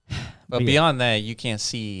 But beyond that, you can't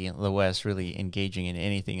see the West really engaging in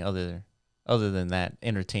anything other than that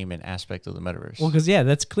entertainment aspect of the metaverse. Well, because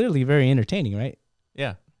that's clearly very entertaining, right?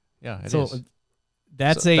 Yeah, it is.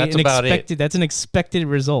 That's an expected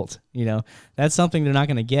result. That's something they're not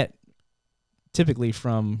going to get typically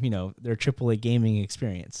from their AAA gaming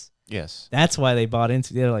experience. Yes, that's why they bought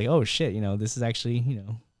into. They're like, oh shit, this is actually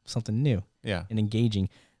something new. Yeah, and engaging.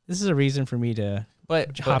 This is a reason for me to.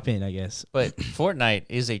 Hop in, I guess. But Fortnite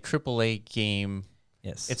is a AAA game.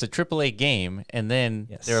 Yes. It's a AAA game, and then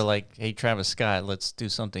they're like, hey, Travis Scott, let's do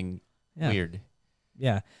something weird.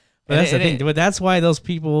 Yeah. But that's the thing. But that's why those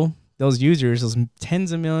people, those users, those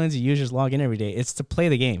tens of millions of users log in every day. It's to play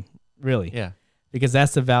the game, really. Yeah. Because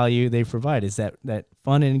that's the value they provide, is that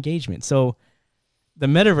fun and engagement. So the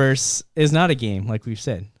metaverse is not a game, like we've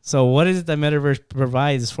said. So what is it that metaverse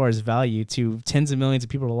provides as far as value to tens of millions of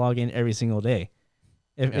people to log in every single day?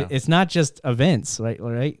 It's not just events,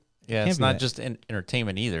 right? Yeah, it's not just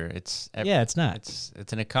entertainment either. It's not.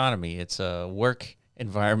 It's an economy. It's a work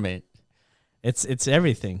environment. It's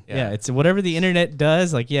everything. Yeah, it's whatever the internet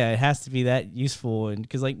does. Like, it has to be that useful, and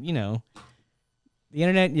because the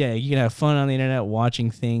internet. Yeah, you can have fun on the internet,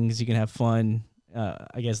 watching things. You can have fun,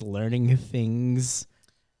 I guess, learning things.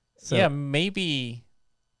 So, yeah, maybe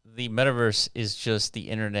the metaverse is just the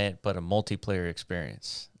internet, but a multiplayer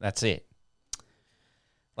experience. That's it.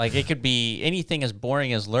 Like, it could be anything as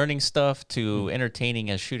boring as learning stuff to entertaining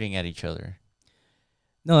as shooting at each other.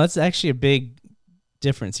 No, that's actually a big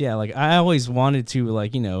difference. Yeah, like I always wanted to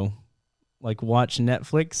like, like watch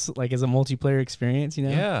Netflix like as a multiplayer experience,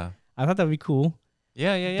 Yeah. I thought that would be cool.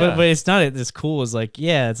 Yeah. But it's not as cool as like,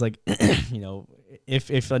 it's like,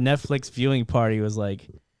 if a Netflix viewing party was like,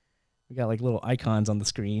 we got like little icons on the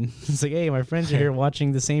screen. It's like, hey, my friends are here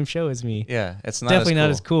watching the same show as me. Yeah, it's not definitely as not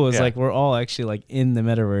as cool as like we're all actually like in the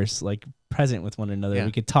metaverse, like present with one another. Yeah.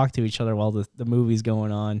 We could talk to each other while the movie's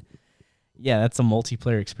going on. Yeah, that's a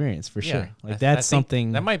multiplayer experience for sure. Like that's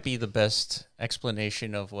something that might be the best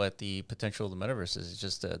explanation of what the potential of the metaverse is. It's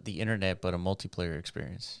just the internet, but a multiplayer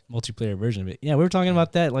experience, multiplayer version of it. Yeah, we were talking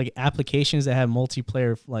about that, like applications that have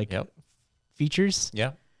multiplayer like features.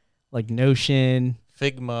 Yeah, like Notion,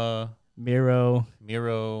 Figma, Miro,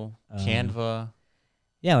 Canva.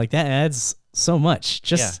 Yeah, like that adds so much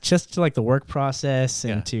just to like the work process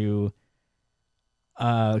and to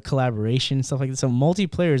collaboration, stuff like that. So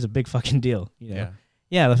multiplayer is a big fucking deal,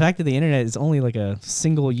 Yeah, the fact that the internet is only like a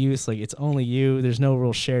single use, like it's only you. There's no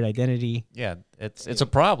real shared identity. Yeah, it's a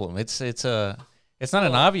problem. It's not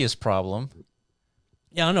an obvious problem.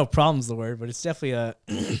 Yeah, I don't know if problem's the word, but it's definitely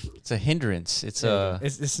it's a hindrance. It's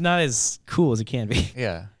not as cool as it can be.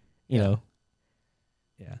 Yeah. You know.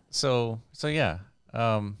 Yeah. So yeah.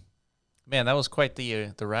 Man, that was quite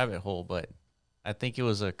the rabbit hole, but I think it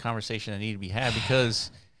was a conversation that needed to be had because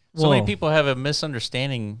so many people have a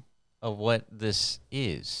misunderstanding of what this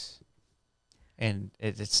is. And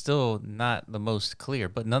it's still not the most clear,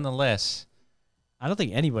 but nonetheless, I don't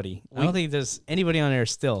think there's anybody on there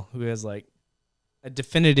still who has like a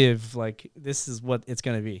definitive, like, this is what it's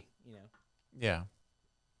going to be, Yeah.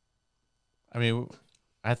 I mean,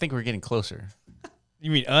 I think we're getting closer. You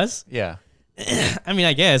mean us? Yeah. I mean,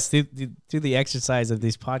 I guess through the exercise of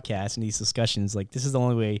these podcasts and these discussions, like, this is the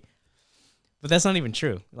only way. But that's not even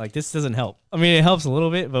true. Like, this doesn't help. I mean, it helps a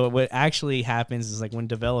little bit, but what actually happens is like when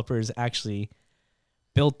developers actually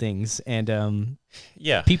build things and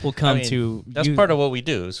people come to that's part of what we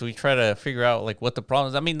do. So we try to figure out like what the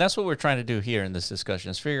problems. I mean, that's what we're trying to do here in this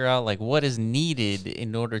discussion is figure out like what is needed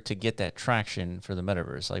in order to get that traction for the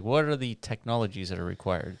metaverse. Like, what are the technologies that are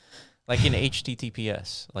required? Like in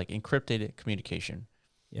HTTPS, like encrypted communication.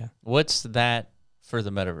 Yeah. What's that for the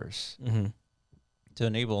metaverse? Mm-hmm. To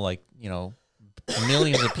enable like,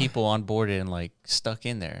 millions of people on board and like stuck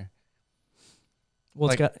in there. Well,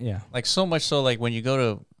 like, it's got, like so much so like when you go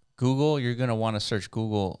to Google, you're going to want to search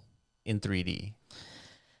Google in 3D.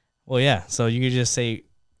 Well, yeah. So you could just say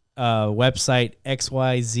website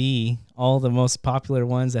XYZ, all the most popular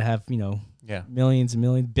ones that have, millions and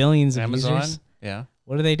millions, billions of Amazon, users. Yeah.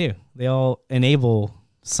 What do? They all enable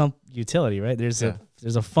some utility, right? There's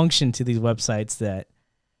a function to these websites that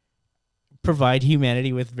provide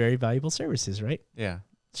humanity with very valuable services, right? Yeah.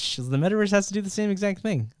 So the metaverse has to do the same exact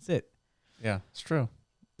thing. That's it. Yeah, it's true.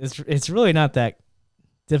 It's really not that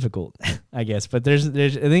difficult, I guess. But there's the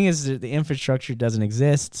thing is that the infrastructure doesn't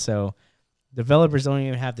exist, so developers don't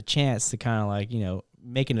even have the chance to kind of like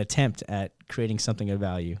make an attempt at creating something of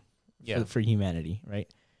value for humanity,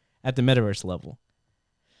 right? At the metaverse level.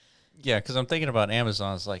 Yeah, because I'm thinking about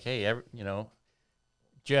Amazon. It's like, hey,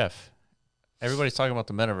 Jeff, everybody's talking about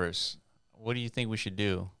the metaverse. What do you think we should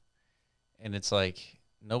do? And it's like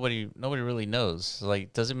nobody really knows.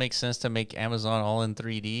 Like, does it make sense to make Amazon all in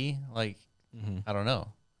 3D? Like, I don't know.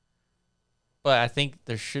 But I think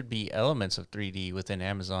there should be elements of 3D within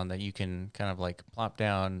Amazon that you can kind of like plop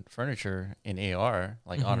down furniture in AR,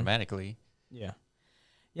 like automatically. Yeah.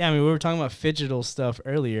 Yeah, I mean, we were talking about phygital stuff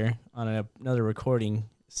earlier on another recording.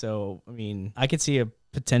 So, I mean, I could see a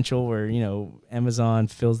potential where, Amazon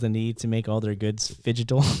feels the need to make all their goods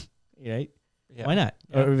phygital, right? Yeah. Why not?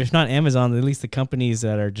 Yeah. Or if not Amazon, at least the companies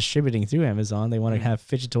that are distributing through Amazon, they want to have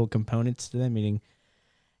phygital components to them, meaning,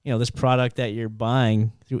 this product that you're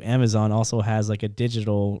buying through Amazon also has like a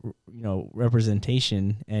digital,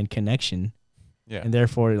 representation and connection. Yeah. And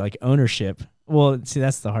therefore like ownership. Well, see,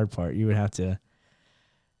 that's the hard part. You would have to,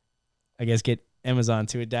 I guess, get Amazon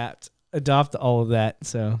to adopt all of that.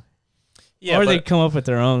 So, or they come up with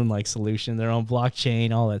their own like solution, their own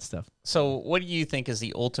blockchain, all that stuff. So what do you think is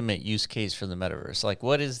the ultimate use case for the metaverse? Like,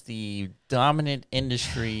 what is the dominant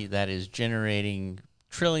industry that is generating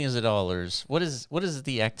trillions of dollars? What is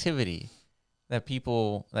the activity that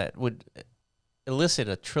would elicit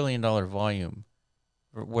 $1 trillion volume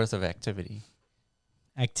worth of activity?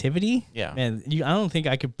 Activity? Yeah. Man, I don't think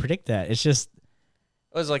I could predict that. It's just,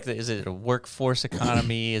 is it a workforce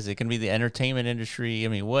economy? Is it going to be the entertainment industry? I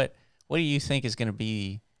mean, what do you think is going to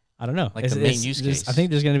be? I don't know. Like the main use case? I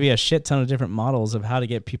think there's going to be a shit ton of different models of how to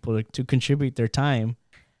get people to contribute their time.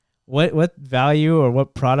 What value or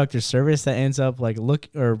what product or service that ends up like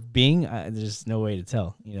being? There's no way to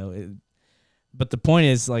tell. But the point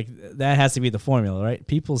is, like, that has to be the formula, right?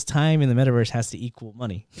 People's time in the metaverse has to equal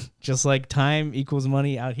money, just like time equals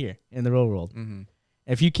money out here in the real world. Mm-hmm.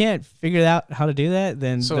 If you can't figure out how to do that,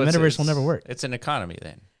 then the metaverse will never work. It's an economy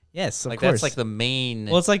then. Yes, of like course. That's like the main.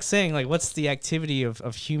 Well, it's like saying, like, what's the activity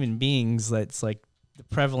of human beings that's like the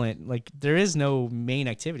prevalent? Like, there is no main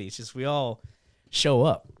activity. It's just we all show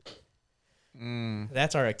up.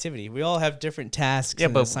 That's our activity. We all have different tasks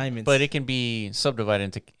and assignments. But it can be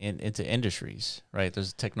subdivided into industries, right?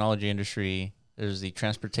 There's the technology industry. There's the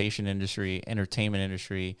transportation industry, entertainment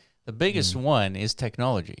industry. The biggest one is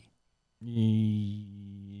technology.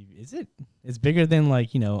 Is it? It's bigger than, like,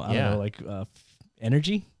 I don't know, like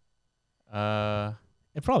energy.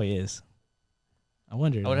 It probably is. I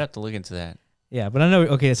wonder. I would have to look into that. Yeah, but I know.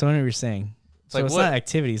 Okay, so I know what you're saying. So like, it's not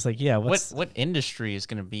activities. Like, yeah, what industry is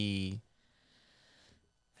going to be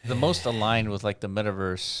the most aligned with, like, the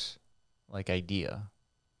metaverse, like, idea?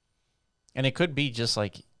 And it could be just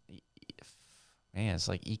like, man, it's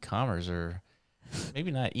like e-commerce, or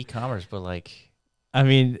maybe not e-commerce, but like, I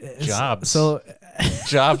mean, jobs. So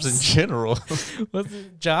jobs in general. Well,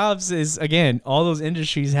 jobs is, again, all those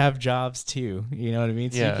industries have jobs too. You know what I mean?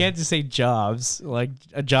 So you can't just say jobs. Like,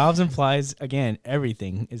 jobs implies, again,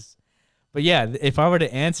 everything is. But yeah, if I were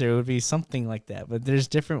to answer, it would be something like that. But there's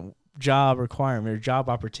different job requirement or job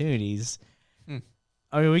opportunities.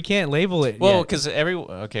 I mean, we can't label it. Well, because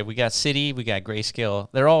we got City, we got Grayscale.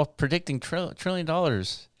 They're all predicting $1 trillion.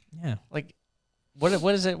 Yeah. Like, what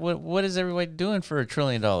is it? What is everybody doing for $1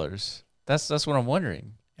 trillion? That's what I'm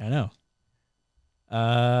wondering. I know.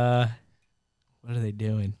 What are they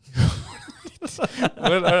doing?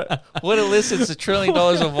 What elicits $1 trillion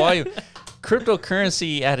of volume?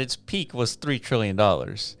 Cryptocurrency at its peak was $3 trillion.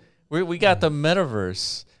 We got the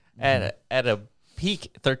metaverse at a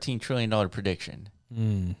peak $13 trillion prediction.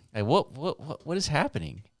 Like, what is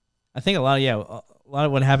happening? I think a lot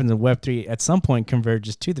of what happens in Web3 at some point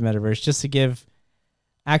converges to the metaverse, just to give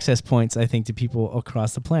access points, I think, to people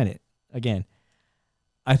across the planet. Again,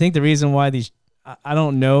 I think the reason why I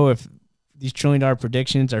don't know if these $1 trillion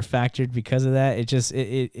predictions are factored because of that. It just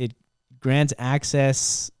it grants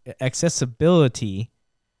accessibility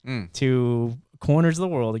to corners of the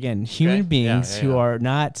world. Again, human beings who are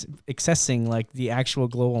not accessing, like, the actual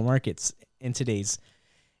global markets in today's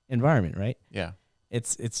environment, right? Yeah.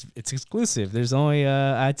 It's exclusive. There's only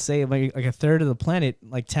I'd say like a third of the planet,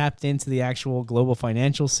 like, tapped into the actual global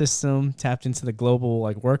financial system, tapped into the global,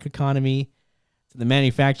 like, work economy, the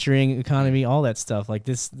manufacturing economy, all that stuff. Like,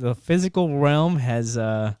 the physical realm has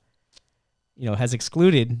has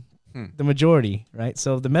excluded the majority, right?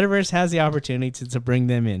 So the metaverse has the opportunity to bring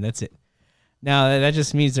them in. That's it. Now, that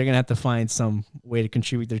just means they're going to have to find some way to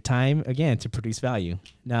contribute their time, again, to produce value.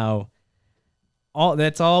 Now,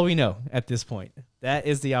 that's all we know at this point. That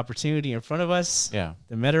is the opportunity in front of us. Yeah.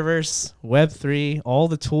 The metaverse, Web3, all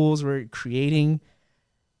the tools we're creating,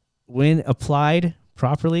 when applied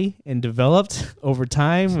properly and developed over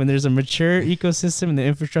time, when there's a mature ecosystem and the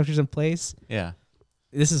infrastructure's in place,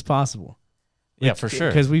 this is possible. Yeah, for sure.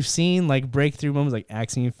 Because we've seen, like, breakthrough moments like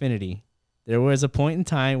Axie Infinity. There was a point in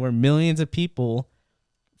time where millions of people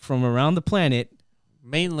from around the planet,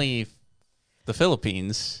 mainly the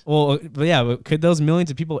Philippines. Well, but yeah, but could those millions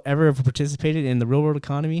of people ever have participated in the real world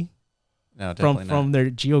economy? No, definitely from their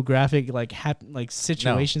geographic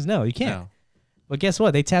situations. No, you can't. No. But guess what?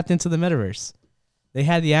 They tapped into the metaverse. They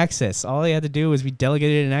had the access. All they had to do was be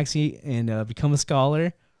delegated an Axie and become a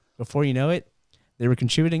scholar. Before you know it, they were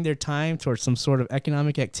contributing their time towards some sort of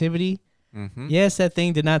economic activity. Mm-hmm. Yes, that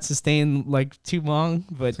thing did not sustain, like, too long,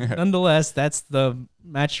 but nonetheless, that's the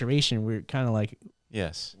maturation we're kind of like,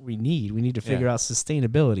 we need to figure out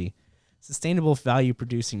sustainability, sustainable value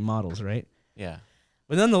producing models, right? Yeah.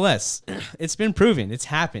 But nonetheless, it's been proven. It's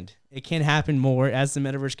happened. It can happen more as the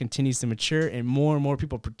metaverse continues to mature and more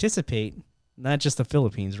people participate, not just the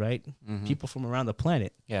Philippines, right? Mm-hmm. People from around the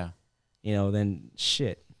planet. Yeah. Then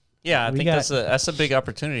shit. Yeah, I think that's a big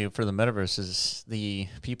opportunity for the metaverse. Is the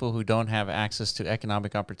people who don't have access to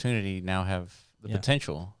economic opportunity now have the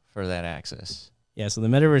potential for that access. Yeah, so the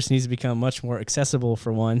metaverse needs to become much more accessible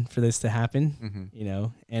for this to happen. Mm-hmm.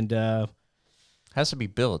 And has to be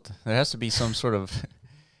built. There has to be some sort of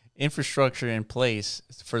infrastructure in place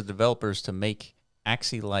for developers to make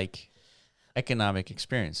Axie-like economic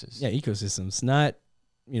experiences. Yeah, ecosystems, not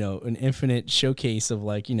an infinite showcase of,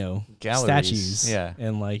 like, galleries, statues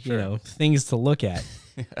and things to look at.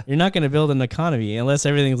 You're not going to build an economy unless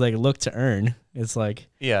everything's like look to earn. It's like,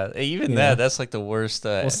 that's like the worst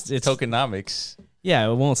it's tokenomics. Yeah,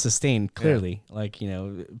 it won't sustain clearly. Like,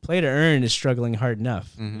 play to earn is struggling hard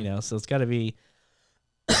enough, so it's got to be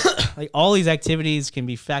like all these activities can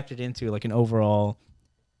be factored into like an overall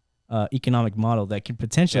economic model that can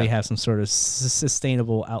potentially have some sort of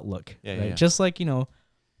sustainable outlook. Right? Just like,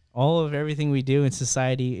 all of everything we do in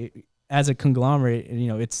society as a conglomerate,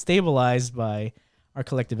 it's stabilized by our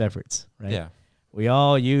collective efforts, right? Yeah. We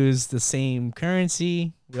all use the same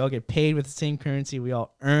currency. We all get paid with the same currency. We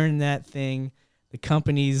all earn that thing. The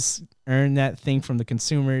companies earn that thing from the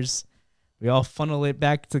consumers. We all funnel it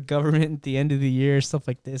back to government at the end of the year, stuff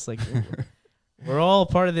like this. Like we're all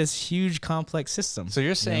part of this huge complex system. So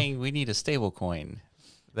you're saying we need a stable coin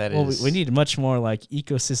that well, is... we need much more like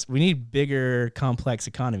ecosystem. We need bigger complex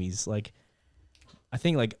economies. Like I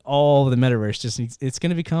think like all of the metaverse just needs, it's going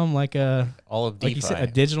to become like all of DeFi. Like you said, a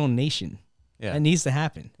digital nation. Yeah. That needs to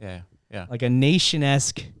happen. Yeah. Yeah. Like a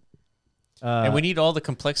nation-esque. And we need all the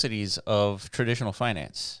complexities of traditional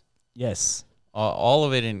finance. Yes. All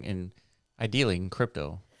of it in ideally in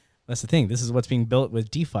crypto. That's the thing. This is what's being built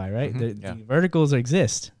with DeFi, right? The verticals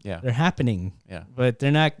exist. Yeah. They're happening. Yeah. But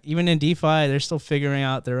they're not, even in DeFi, they're still figuring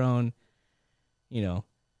out their own,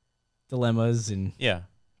 dilemmas and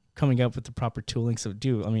coming up with the proper tooling. So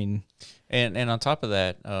And on top of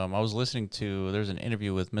that, I was listening to, there's an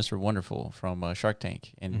interview with Mr. Wonderful from Shark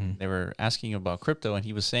Tank, and they were asking about crypto, and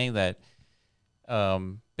he was saying that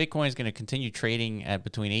Bitcoin is going to continue trading at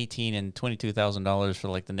between $18,000 and $22,000 for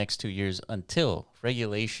like the next 2 years until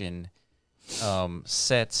regulation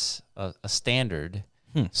sets a standard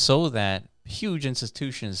so that huge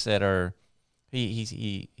institutions that are,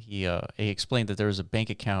 he explained that there's a bank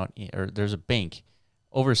account, or there's a bank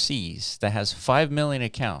overseas that has 5 million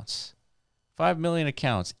accounts. 5 million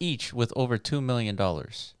accounts, each with over $2 million.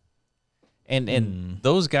 And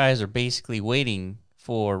those guys are basically waiting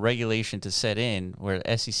for regulation to set in where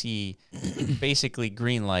the SEC basically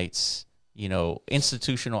green lights,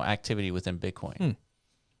 institutional activity within Bitcoin.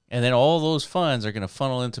 And then all those funds are going to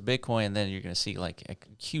funnel into Bitcoin, and then you're going to see like a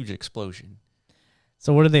huge explosion.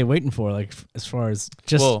 So what are they waiting for? Like as far as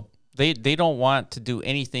just... Well, they don't want to do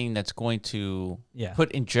anything that's going to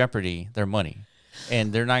put in jeopardy their money.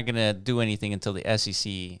 And they're not going to do anything until the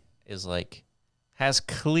SEC has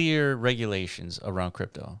clear regulations around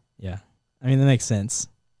crypto. Yeah. I mean, that makes sense.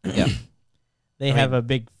 Yeah. They have a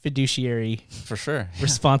big fiduciary for sure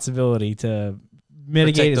responsibility to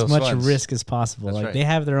mitigate as much risk as possible. That's like right. They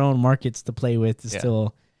have their own markets to play with to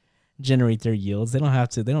still generate their yields. They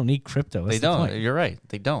don't need crypto. That's they don't. The You're right.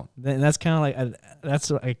 They don't. And that's kind of like, that's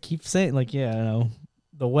what I keep saying. Like, the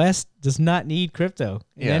West does not need crypto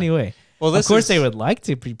in any way. Well, of course they would like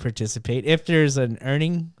to participate if there's an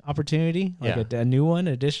earning opportunity, like a new one,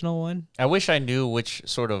 additional one. I wish I knew which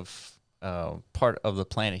sort of part of the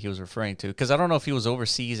planet he was referring to, because I don't know if he was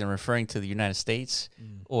overseas and referring to the United States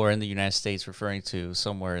or in the United States referring to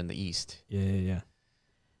somewhere in the East. Yeah.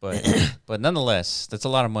 But nonetheless, that's a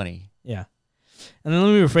lot of money. Yeah. And then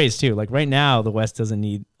let me rephrase too. Like right now, the West doesn't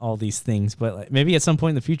need all these things, but like maybe at some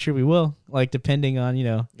point in the future we will. Like depending on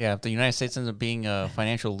Yeah, if the United States ends up being a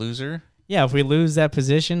financial loser. Yeah, if we lose that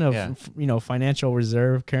position of financial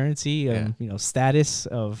reserve currency, status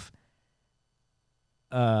of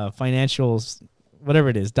financials, whatever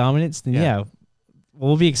it is, dominance, then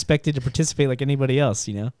we'll be expected to participate like anybody else.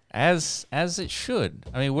 As it should.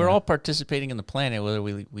 I mean, we're all participating in the planet, whether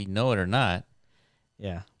we know it or not.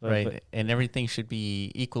 Yeah. Right. And everything should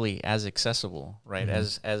be equally as accessible, right?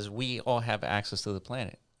 As we all have access to the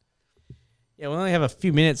planet. Yeah, we only have a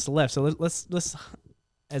few minutes left, so let's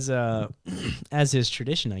as is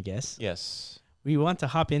tradition, I guess. Yes. We want to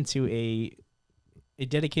hop into a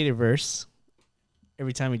dedicated verse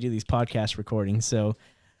every time we do these podcast recordings. So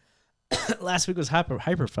last week was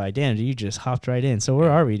Hyperfy. Damn, you just hopped right in. So where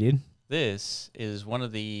are we, dude? This is one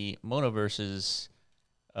of the Monaverse's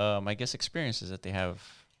I guess experiences that they have.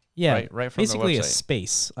 Yeah, right from basically their website. A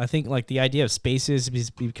space. I think like the idea of spaces is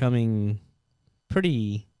becoming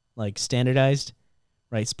pretty like standardized,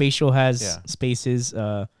 right? Spatial has spaces.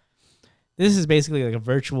 This is basically like a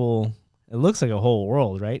virtual. It looks like a whole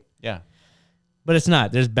world, right? Yeah, but it's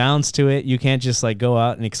not. There's bounds to it. You can't just like go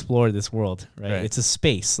out and explore this world, right? It's a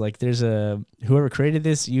space. Like there's whoever created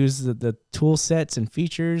this used the tool sets and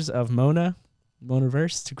features of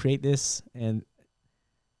Monaverse to create this, and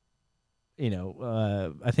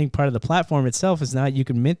I think part of the platform itself is now you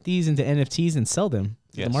can mint these into NFTs and sell them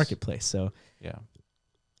to the marketplace. So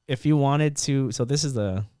if you wanted to, so this is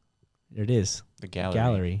there it is, the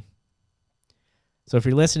gallery. So if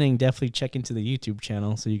you're listening, definitely check into the YouTube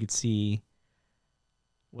channel so you could see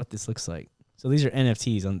what this looks like. So these are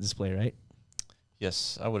NFTs on display, right?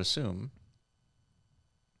 Yes, I would assume.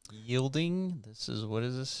 Yielding. What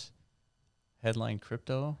is this? Headline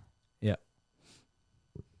crypto. Yeah.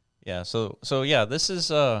 Yeah, so yeah, this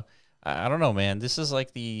is I I don't know, man. This is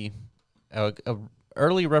like the a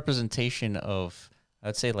early representation of,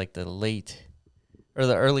 I'd say, like the late or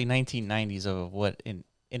the early 1990s of what an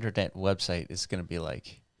internet website is going to be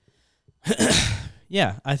like.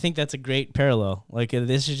 Yeah, I think that's a great parallel. Like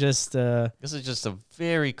this is just a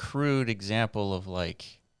very crude example of like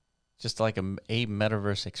just like a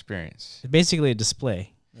metaverse experience. Basically a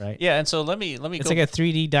display, right? Yeah, and so let me It's like a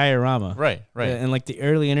 3D diorama. Right. And like the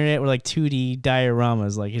early internet were like 2D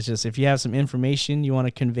dioramas. Like it's just if you have some information you want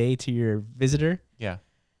to convey to your visitor, yeah,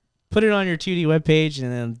 put it on your 2D webpage and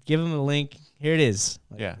then give them a link. Here it is.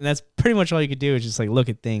 Yeah. And that's pretty much all you could do is just like look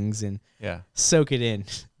at things and soak it in.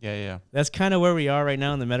 Yeah. That's kind of where we are right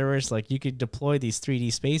now in the metaverse. Like you could deploy these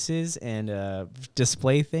 3D spaces and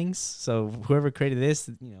display things. So whoever created this,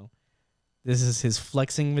 this is his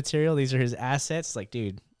flexing material. These are his assets. Like,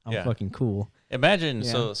 dude, I'm fucking cool. Imagine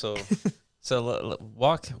so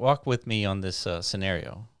walk with me on this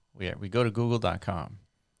scenario. We go to google.com.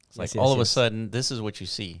 It's like all of a sudden this is what you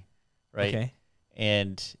see, right? Okay.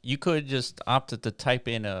 And you could just opt to type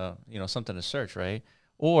in something to search, right?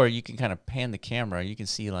 Or you can kind of pan the camera. You can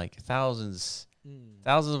see like thousands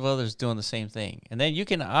of others doing the same thing, and then you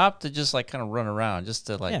can opt to just like kind of run around just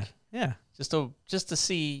to like just to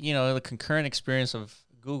see the concurrent experience of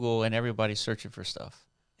Google and everybody searching for stuff.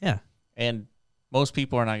 Yeah, and most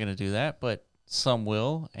people are not going to do that, but some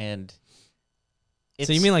will. And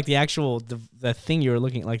so you mean like the actual the thing you were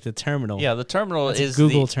looking like the terminal? Yeah, the terminal is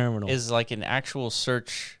Google terminal is like an actual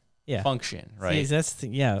search function, right?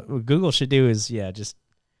 See, what Google should do is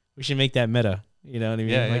we should make that meta. You know what I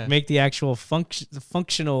mean? Make the actual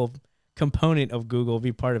functional component of Google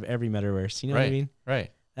be part of every metaverse. You know what I mean?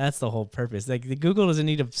 Right. That's the whole purpose. Like the Google doesn't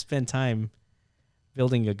need to spend time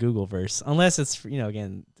building a Googleverse unless it's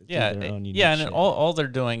again their own unique and shit. all they're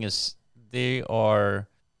doing is they are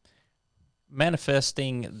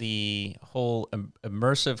manifesting the whole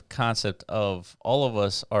immersive concept of all of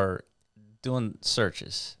us are doing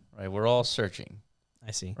searches, right? We're all searching.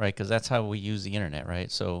 I see. Right, because that's how we use the internet, right?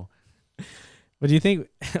 So, but do you think?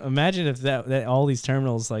 Imagine if that all these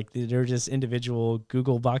terminals like they're just individual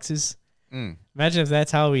Google boxes. Imagine if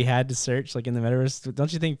that's how we had to search, like in the metaverse.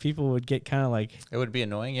 Don't you think people would get kind of like? It would be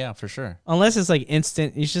annoying, yeah, for sure. Unless it's like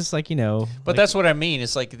instant. It's just like But like, that's what I mean.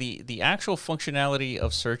 It's like the actual functionality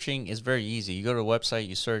of searching is very easy. You go to a website,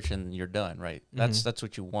 you search, and you're done, right? That's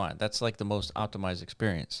what you want. That's like the most optimized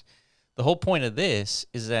experience. The whole point of this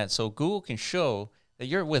is that so Google can show that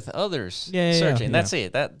you're with others searching. Yeah. That's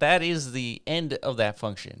it. That is the end of that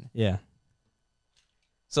function. Yeah.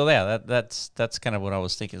 So that's kind of what I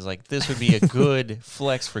was thinking. Is like this would be a good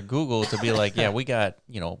flex for Google to be like, yeah, we got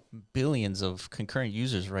billions of concurrent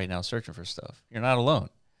users right now searching for stuff. You're not alone.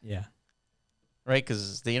 Yeah. Right,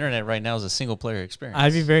 because the internet right now is a single player experience.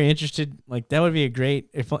 I'd be very interested. Like that would be a great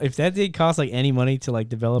if that did cost like any money to like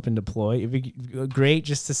develop and deploy. It'd be great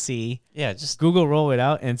just to see. Yeah, just Google roll it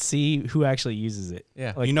out and see who actually uses it.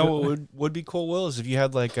 Yeah, like what would be cool, Will, is if you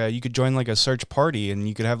had like you could join like a search party and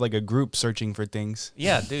you could have like a group searching for things.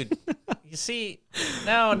 Yeah, dude. You see,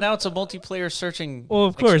 now it's a multiplayer searching. Well,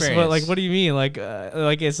 of course, experience. but like, what do you mean? Like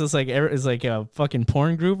it's just like it's like a fucking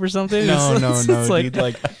porn group or something? No, like, dude.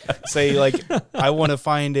 Like, say like I want to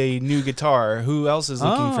find a new guitar. Who else is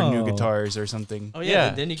looking for new guitars or something? Oh yeah,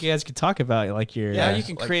 then you guys could talk about like your. Yeah, you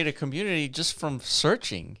can create a community just from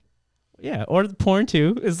searching. Yeah, or the porn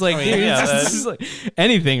too. It's like, dude, it's just like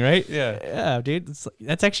anything, right? Yeah, dude.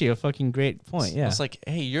 That's actually a fucking great point. Yeah, it's like,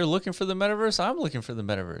 hey, you're looking for the metaverse. I'm looking for the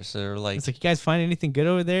metaverse. Or like, it's like, you guys find anything good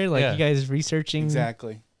over there? Like, you guys researching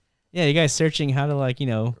exactly. Yeah, you guys searching how to like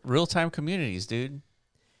real time communities, dude.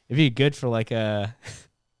 It'd be good for like for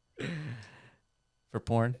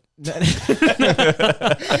porn. No,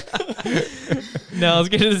 I was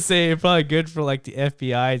gonna say probably good for like the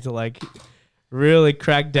FBI to like really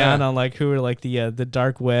crack down on like who are like the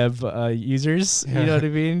dark web users. You know what I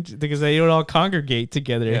mean? Because they would all congregate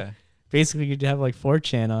together. Yeah. Basically, you'd have like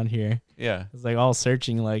 4chan on here. Yeah. It's like all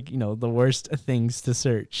searching like the worst things to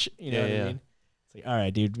search. You know what I mean? It's like, all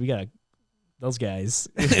right, dude, we got those guys.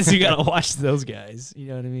 So you gotta watch those guys. You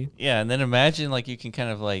know what I mean? Yeah, and then imagine like you can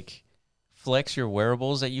kind of like flex your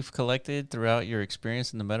wearables that you've collected throughout your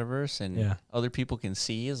experience in the metaverse, and other people can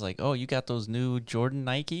see is like, oh, you got those new Jordan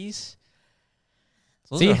Nikes.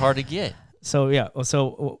 Those are hard to get.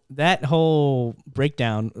 So that whole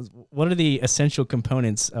breakdown, what are the essential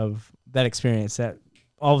components of that experience that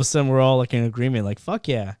all of a sudden we're all like in agreement, like, fuck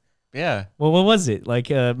yeah. Yeah. Well, what was it? Like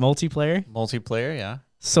multiplayer? Multiplayer, yeah.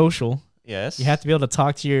 Social. Yes. You have to be able to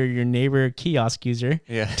talk to your neighbor kiosk user.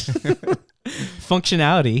 Yeah.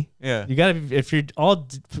 functionality. Yeah. You gotta be, if you're all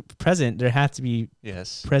present, there has to be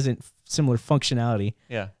present similar functionality.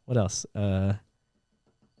 Yeah. What else? I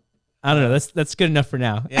don't know. That's good enough for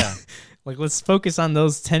now. Yeah. Like, let's focus on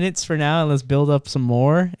those tenets for now, and let's build up some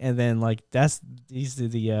more. And then, like, these are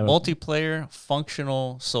the multiplayer,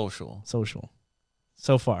 functional, social.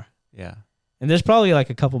 So far. Yeah. And there's probably like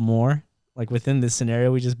a couple more, like within this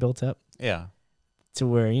scenario we just built up. Yeah. To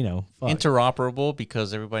where, interoperable,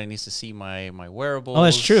 because everybody needs to see my wearables. Oh,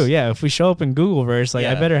 that's true. Yeah. If we show up in Googleverse, like,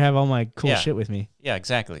 I better have all my cool shit with me. Yeah,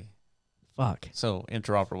 exactly. Fuck. So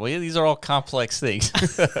interoperable. Yeah, these are all complex things.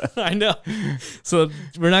 I know. So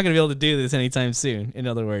we're not gonna be able to do this anytime soon. In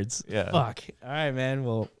other words. Yeah. Fuck. All right, man.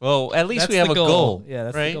 Well, at least we have a goal. Yeah,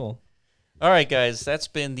 that's the goal. All right, guys. That's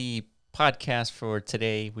been the podcast for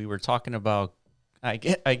today. We were talking about, I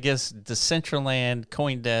guess, Decentraland,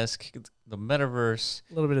 CoinDesk, the Metaverse,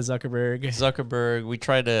 a little bit of Zuckerberg. We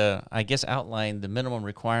try to, I guess, outline the minimum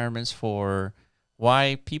requirements for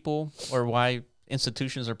why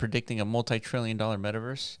institutions are predicting a multi-trillion-dollar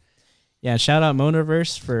metaverse. Yeah, shout out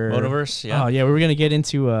Monaverse for Monaverse. Yeah. Oh yeah, we were gonna get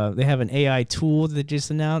into. They have an AI tool that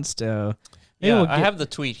just announced. I have the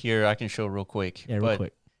tweet here. I can show real quick. Yeah, real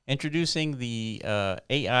quick. Introducing the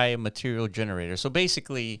AI material generator. So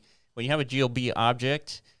basically, when you have a GLB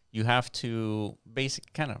object, you have to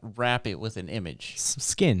basically kind of wrap it with an image.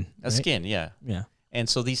 Skin. Skin, yeah. Yeah. And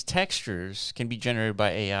so these textures can be generated by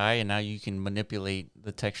AI, and now you can manipulate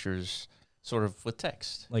the textures sort of with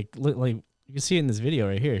text. Like you can see it in this video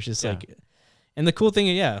right here. It's just like, and the cool thing,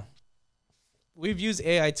 we've used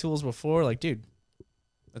AI tools before. Like, dude,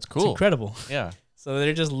 that's cool. It's incredible. Yeah. So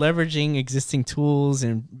they're just leveraging existing tools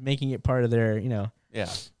and making it part of their,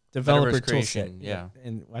 developer tool set. Yeah.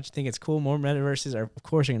 And I just think it's cool. More metaverses are, of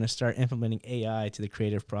course, going to start implementing AI to the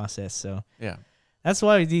creative process. So yeah, that's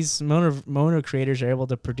why these mono creators are able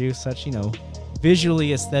to produce such,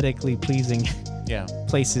 visually, aesthetically pleasing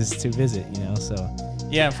places to visit, So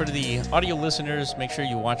yeah, for the audio listeners, make sure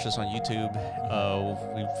you watch us on YouTube.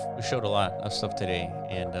 We showed a lot of stuff today,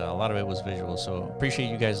 and a lot of it was visual. So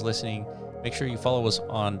appreciate you guys listening. Make sure you follow us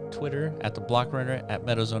on Twitter at The Block Runner, at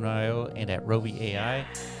MetaZone.io, and at Rovi AI.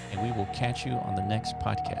 And we will catch you on the next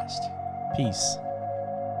podcast. Peace.